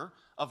together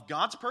of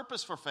God's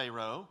purpose for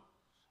Pharaoh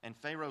and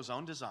Pharaoh's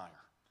own desire.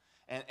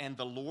 And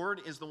the Lord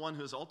is the one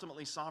who is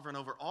ultimately sovereign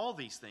over all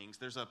these things.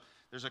 There's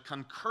a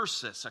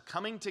concursus, a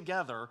coming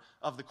together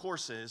of the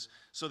courses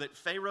so that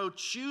Pharaoh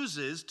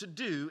chooses to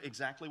do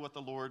exactly what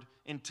the Lord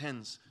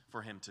intends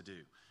for him to do.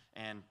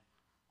 And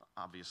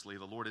obviously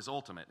the Lord is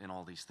ultimate in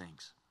all these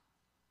things.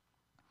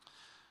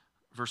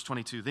 Verse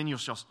 22, then you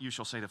shall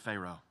say to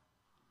Pharaoh,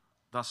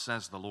 thus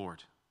says the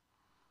Lord,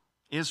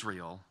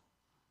 Israel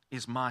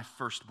is my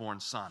firstborn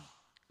son.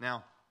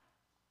 Now,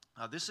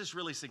 this is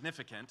really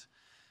significant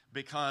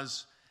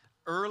because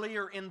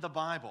earlier in the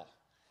Bible,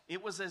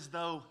 it was as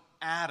though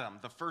Adam,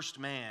 the first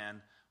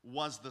man,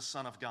 was the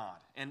Son of God.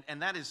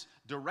 And that is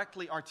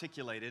directly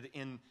articulated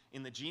in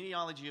the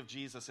genealogy of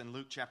Jesus in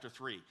Luke chapter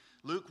 3.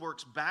 Luke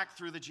works back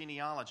through the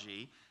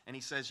genealogy, and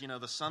he says,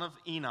 the son of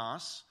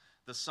Enos,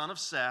 the son of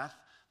Seth,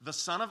 the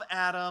son of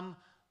Adam,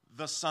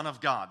 the Son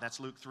of God. That's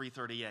Luke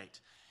 3:38.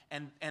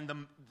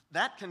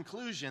 That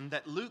conclusion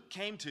that Luke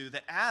came to,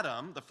 that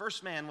Adam, the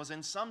first man, was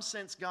in some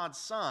sense God's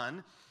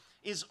son,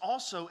 is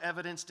also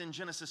evidenced in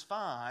Genesis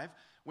 5,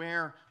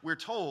 where we're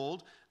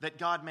told that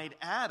God made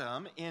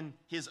Adam in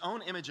his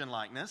own image and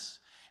likeness,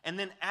 and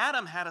then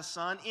Adam had a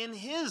son in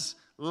his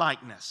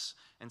likeness.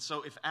 And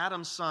so if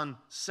Adam's son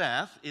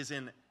Seth is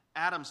in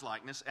Adam's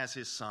likeness as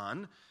his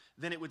son,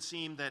 then it would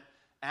seem that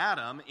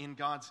Adam, in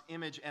God's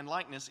image and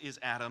likeness, is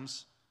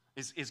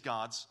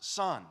God's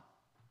son.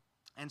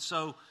 And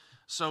so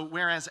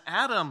whereas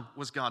Adam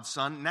was God's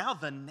son, now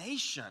the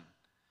nation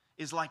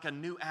is like a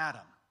new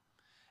Adam,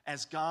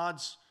 as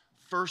God's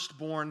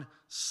firstborn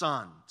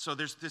son. So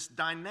there's this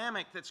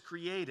dynamic that's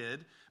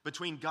created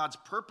between God's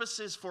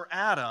purposes for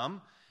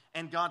Adam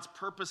and God's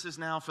purposes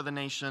now for the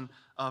nation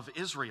of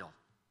Israel.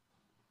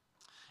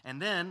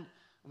 And then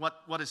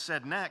what is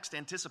said next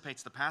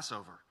anticipates the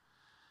Passover.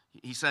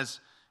 He says,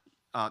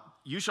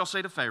 you shall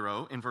say to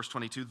Pharaoh, in verse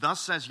 22, thus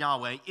says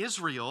Yahweh,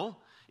 Israel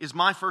is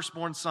my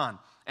firstborn son.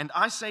 And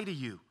I say to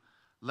you,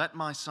 let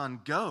my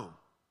son go,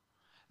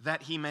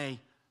 that he may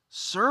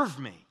serve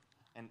me.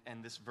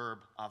 And this verb,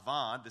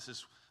 avad, this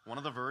is one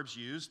of the verbs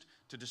used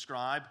to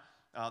describe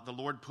the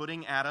Lord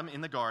putting Adam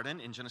in the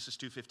garden in Genesis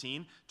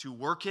 2:15 to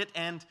work it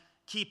and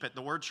keep it.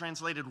 The word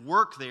translated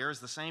work there is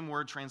the same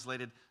word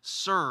translated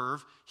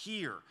serve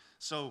here.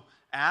 So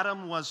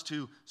Adam was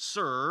to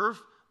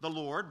serve the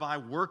Lord by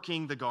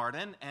working the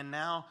garden, and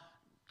now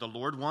the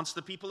Lord wants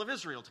the people of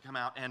Israel to come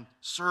out and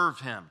serve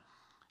him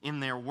in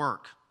their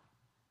work.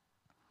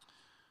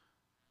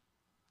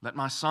 Let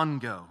my son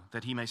go,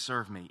 that he may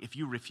serve me. If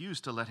you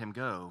refuse to let him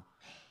go,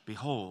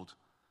 behold,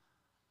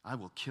 I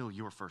will kill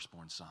your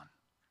firstborn son.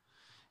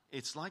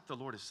 It's like the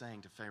Lord is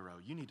saying to Pharaoh,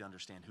 you need to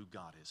understand who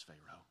God is,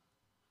 Pharaoh.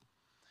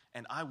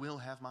 And I will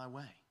have my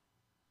way.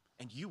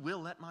 And you will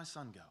let my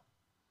son go.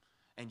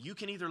 And you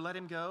can either let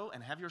him go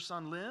and have your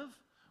son live,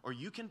 or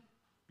you can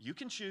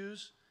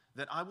choose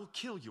that I will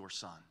kill your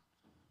son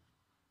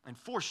and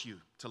force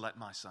you to let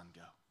my son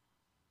go.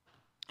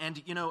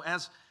 And,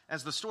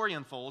 as the story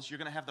unfolds, you're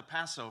going to have the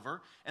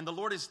Passover, and the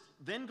Lord is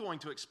then going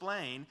to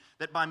explain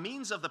that by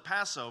means of the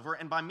Passover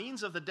and by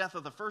means of the death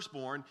of the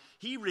firstborn,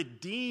 he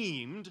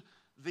redeemed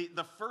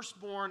the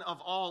firstborn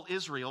of all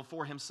Israel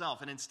for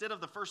himself. And instead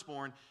of the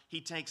firstborn, he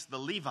takes the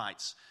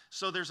Levites.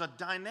 So there's a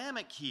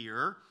dynamic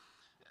here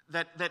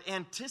that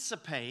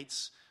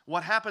anticipates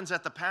what happens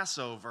at the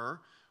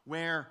Passover,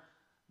 where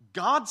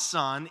God's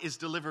son is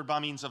delivered by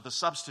means of the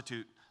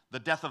substitute, the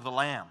death of the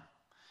lamb.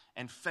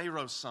 And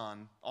Pharaoh's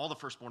son, all the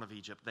firstborn of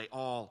Egypt, they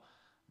all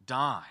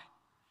die.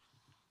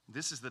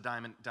 This is the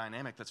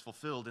dynamic that's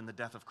fulfilled in the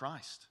death of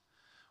Christ.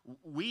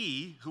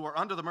 We, who are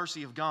under the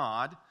mercy of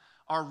God,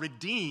 are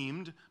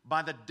redeemed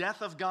by the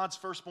death of God's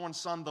firstborn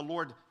son, the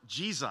Lord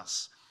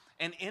Jesus.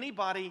 And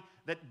anybody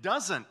that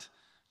doesn't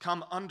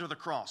come under the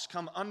cross,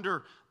 come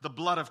under the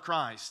blood of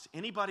Christ,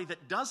 anybody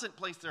that doesn't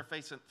place their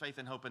faith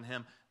and hope in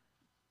him,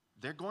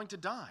 they're going to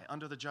die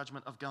under the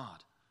judgment of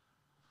God.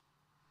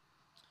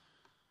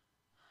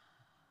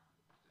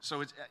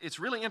 So it's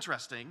really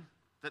interesting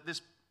that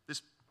this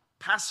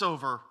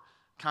Passover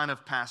kind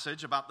of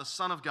passage about the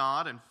Son of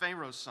God and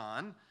Pharaoh's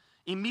son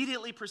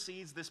immediately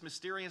precedes this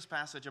mysterious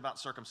passage about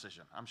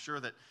circumcision. I'm sure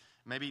that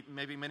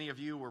maybe many of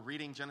you were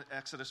reading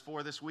Exodus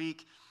 4 this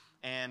week,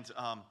 and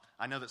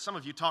I know that some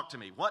of you talked to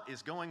me. What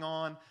is going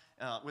on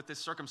with this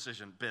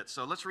circumcision bit?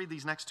 So let's read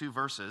these next three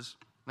verses.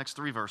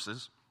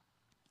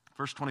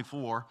 Verse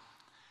 24,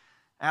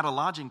 at a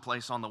lodging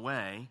place on the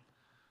way,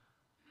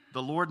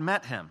 the Lord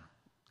met him,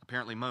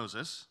 apparently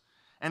Moses,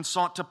 and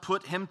sought to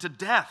put him to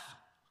death.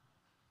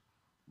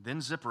 Then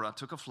Zipporah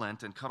took a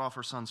flint and cut off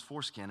her son's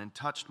foreskin and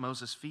touched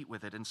Moses' feet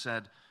with it and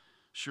said,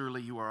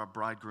 surely you are a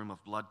bridegroom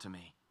of blood to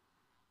me.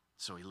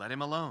 So he let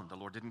him alone. The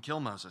Lord didn't kill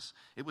Moses.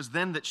 It was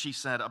then that she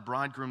said, a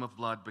bridegroom of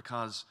blood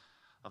because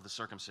of the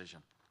circumcision.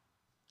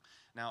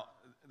 Now,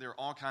 there are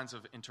all kinds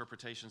of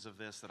interpretations of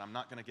this that I'm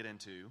not going to get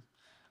into.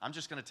 I'm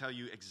just going to tell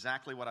you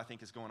exactly what I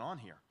think is going on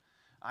here.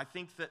 I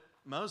think that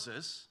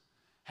Moses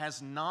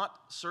has not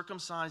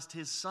circumcised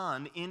his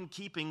son in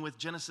keeping with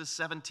Genesis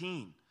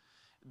 17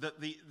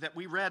 that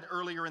we read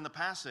earlier in the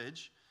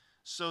passage,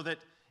 so that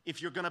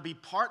if you're going to be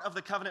part of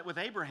the covenant with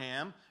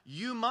Abraham,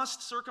 you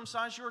must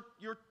circumcise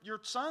your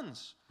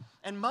sons.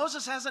 And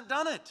Moses hasn't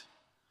done it.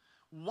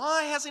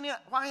 Why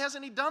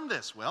hasn't he done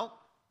this? Well,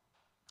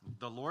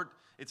 the Lord,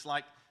 it's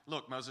like,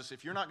 look, Moses,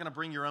 if you're not going to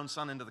bring your own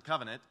son into the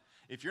covenant,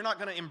 if you're not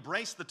going to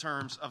embrace the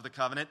terms of the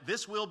covenant,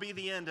 this will be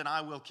the end and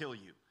I will kill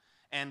you.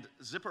 And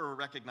Zipporah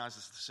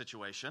recognizes the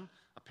situation,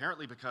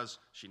 apparently because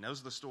she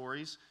knows the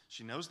stories,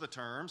 she knows the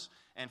terms,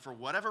 and for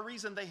whatever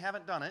reason they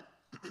haven't done it.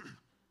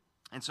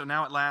 And so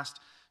now at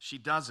last she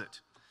does it.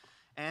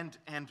 And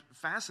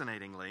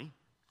fascinatingly,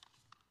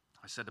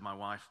 I said to my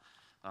wife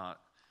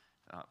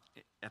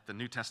at the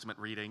New Testament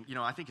reading.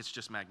 I think it's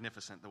just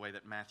magnificent the way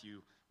that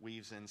Matthew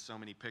weaves in so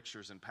many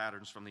pictures and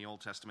patterns from the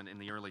Old Testament in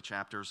the early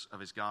chapters of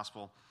his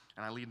gospel.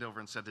 And I leaned over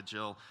and said to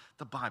Jill,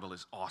 the Bible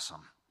is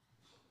awesome.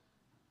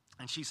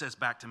 And she says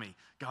back to me,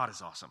 God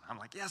is awesome. I'm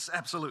like, yes,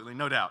 absolutely,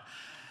 no doubt.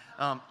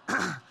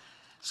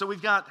 So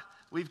we've got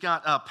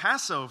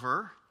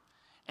Passover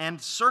and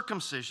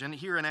circumcision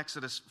here in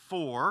Exodus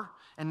 4.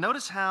 And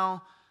notice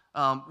how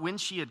when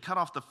she had cut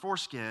off the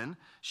foreskin,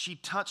 she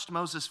touched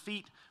Moses'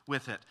 feet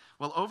with it.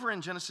 Well, over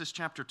in Genesis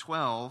chapter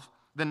 12,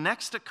 the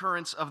next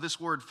occurrence of this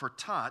word for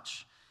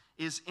touch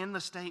is in the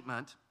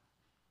statement,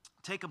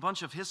 take a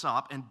bunch of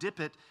hyssop and dip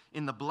it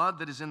in the blood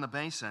that is in the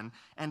basin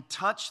and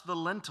touch the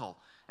lintel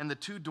and the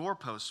two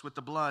doorposts with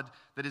the blood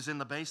that is in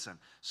the basin.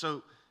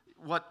 So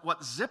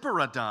what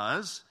Zipporah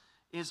does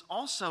is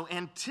also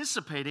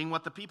anticipating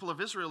what the people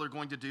of Israel are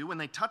going to do when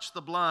they touch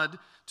the blood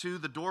to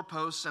the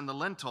doorposts and the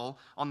lintel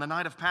on the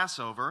night of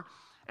Passover.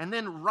 And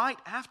then right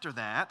after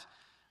that,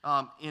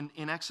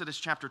 in Exodus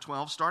chapter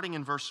 12, starting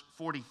in verse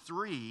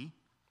 43,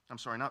 I'm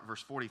sorry, not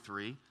verse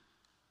 43. I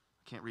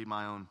can't read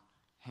my own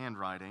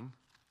handwriting.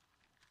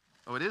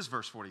 Oh, it is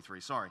verse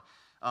 43, sorry.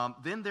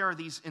 Then there are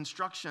these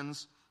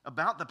instructions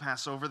about the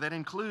Passover that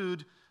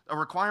include a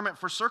requirement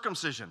for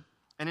circumcision.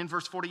 And in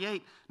verse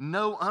 48,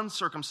 no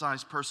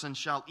uncircumcised person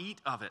shall eat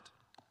of it.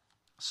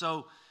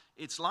 So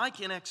it's like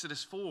in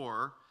Exodus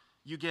 4,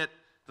 you get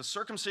the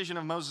circumcision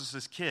of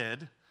Moses'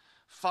 kid,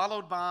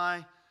 followed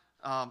by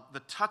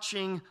the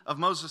touching of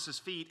Moses'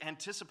 feet,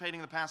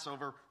 anticipating the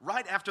Passover,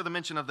 right after the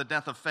mention of the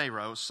death of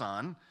Pharaoh's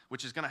son,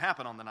 which is going to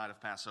happen on the night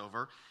of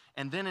Passover.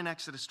 And then in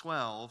Exodus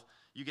 12,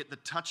 you get the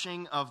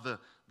touching of the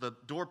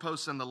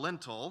doorposts and the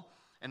lintel,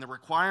 and the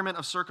requirement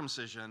of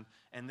circumcision.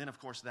 And then, of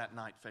course, that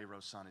night,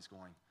 Pharaoh's son is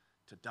going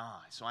to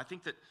die. So I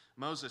think that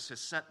Moses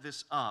has set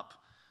this up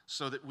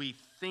so that we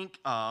think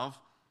of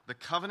the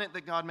covenant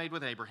that God made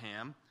with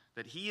Abraham,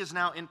 that he is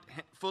now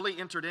fully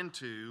entered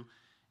into,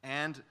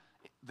 and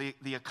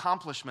the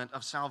accomplishment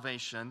of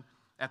salvation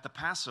at the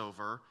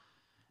Passover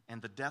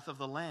and the death of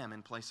the lamb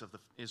in place of the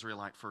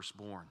Israelite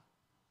firstborn.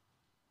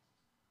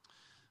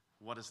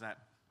 What does that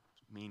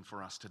mean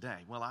for us today?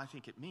 Well, I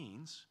think it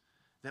means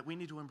that we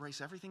need to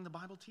embrace everything the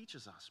Bible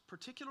teaches us,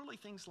 particularly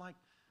things like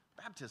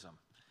baptism.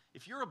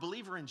 If you're a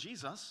believer in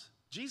Jesus,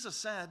 Jesus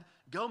said,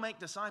 go make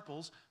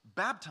disciples,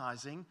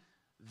 baptizing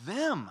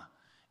them.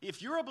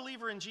 If you're a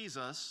believer in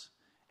Jesus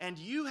and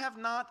you have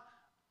not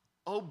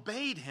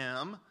obeyed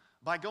him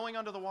by going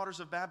under the waters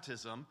of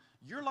baptism,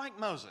 you're like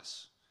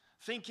Moses,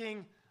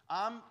 thinking,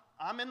 I'm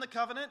in the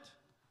covenant,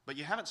 but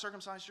you haven't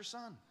circumcised your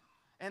son.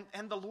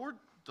 And the Lord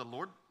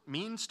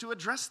means to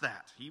address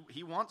that.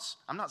 He wants,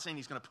 I'm not saying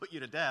he's going to put you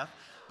to death,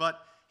 but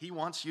he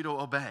wants you to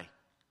obey.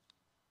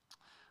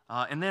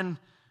 And then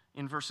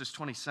in verses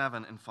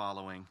 27 and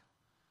following,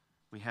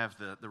 we have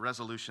the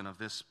resolution of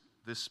this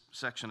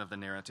section of the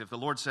narrative. The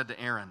Lord said to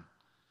Aaron,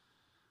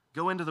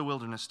 go into the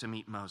wilderness to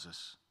meet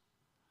Moses.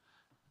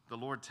 The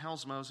Lord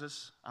tells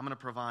Moses, I'm going to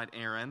provide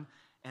Aaron,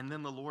 and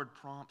then the Lord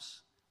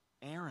prompts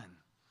Aaron.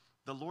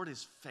 The Lord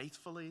is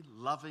faithfully,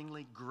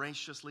 lovingly,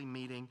 graciously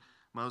meeting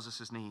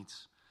Moses'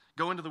 needs.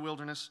 Go into the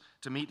wilderness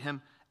to meet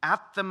him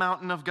at the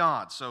mountain of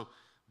God. So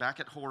back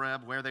at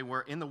Horeb, where they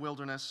were in the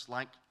wilderness,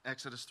 like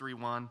Exodus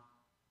 3:1.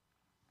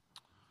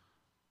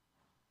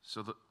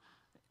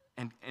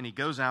 And he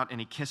goes out and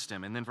he kissed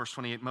him. And then verse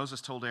 28, Moses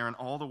told Aaron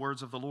all the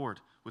words of the Lord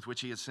with which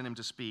he had sent him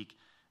to speak,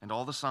 and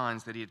all the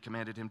signs that he had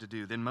commanded him to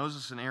do. Then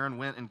Moses and Aaron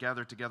went and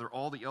gathered together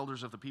all the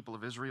elders of the people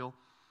of Israel.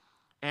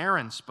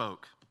 Aaron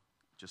spoke,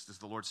 just as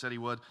the Lord said he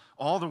would,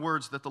 all the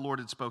words that the Lord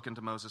had spoken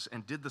to Moses,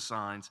 and did the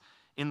signs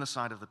in the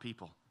sight of the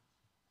people.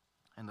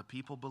 And the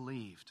people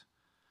believed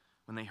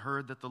when they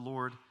heard that the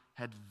Lord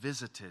had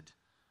visited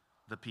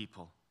the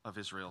people of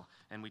Israel.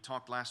 And we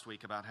talked last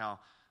week about how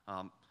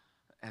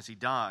as he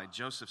died,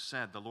 Joseph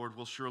said, the Lord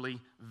will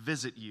surely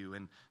visit you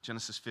in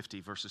Genesis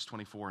 50, verses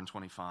 24 and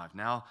 25.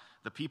 Now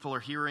the people are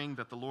hearing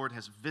that the Lord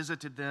has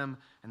visited them,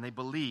 and they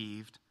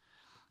believed.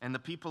 And the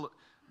people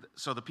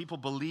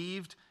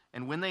believed,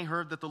 and when they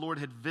heard that the Lord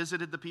had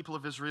visited the people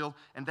of Israel,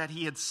 and that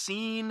he had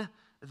seen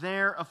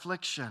their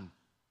affliction.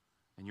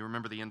 And you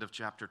remember the end of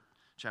chapter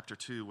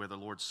 2, where the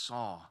Lord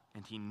saw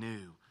and he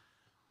knew.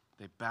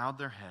 They bowed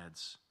their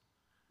heads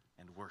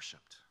and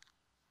worshiped.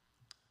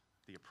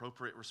 The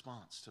appropriate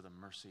response to the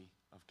mercy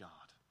of God.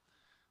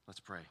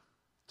 Let's pray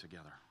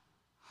together.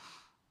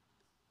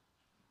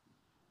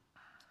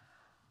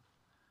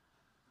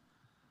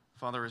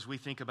 Father, as we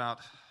think about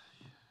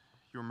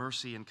your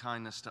mercy and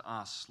kindness to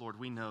us, Lord,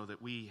 we know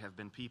that we have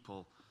been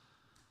people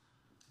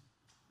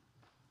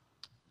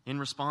in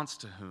response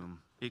to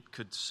whom it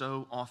could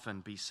so often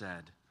be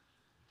said,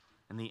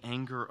 and the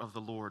anger of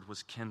the Lord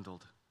was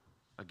kindled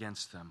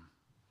against them.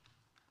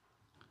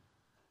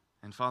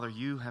 And Father,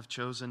 you have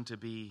chosen to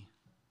be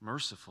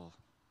merciful.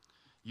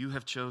 You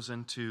have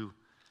chosen to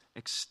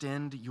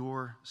extend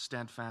your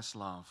steadfast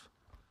love.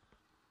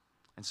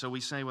 And so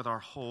we say with our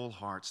whole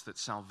hearts that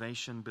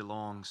salvation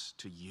belongs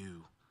to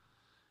you.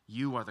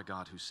 You are the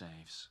God who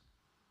saves.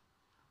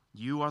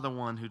 You are the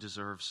one who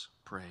deserves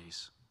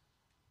praise.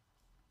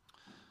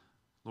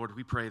 Lord,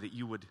 we pray that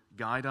you would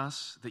guide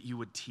us, that you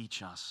would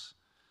teach us.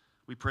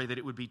 We pray that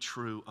it would be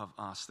true of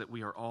us, that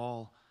we are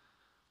all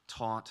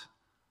taught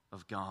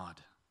of God.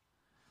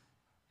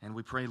 And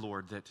we pray,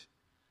 Lord, that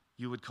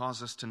you would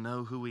cause us to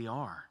know who we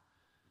are.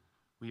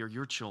 We are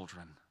your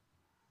children,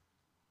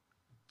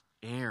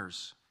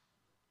 heirs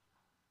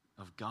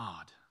of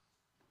God,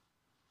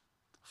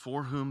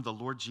 for whom the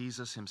Lord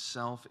Jesus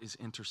himself is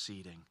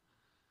interceding,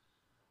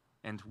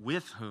 and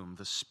with whom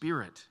the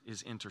Spirit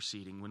is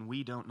interceding when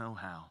we don't know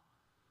how.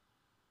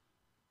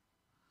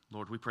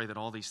 Lord, we pray that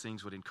all these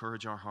things would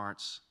encourage our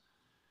hearts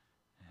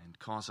and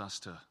cause us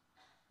to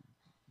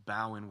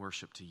bow in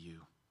worship to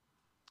you.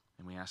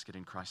 And we ask it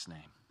in Christ's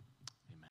name.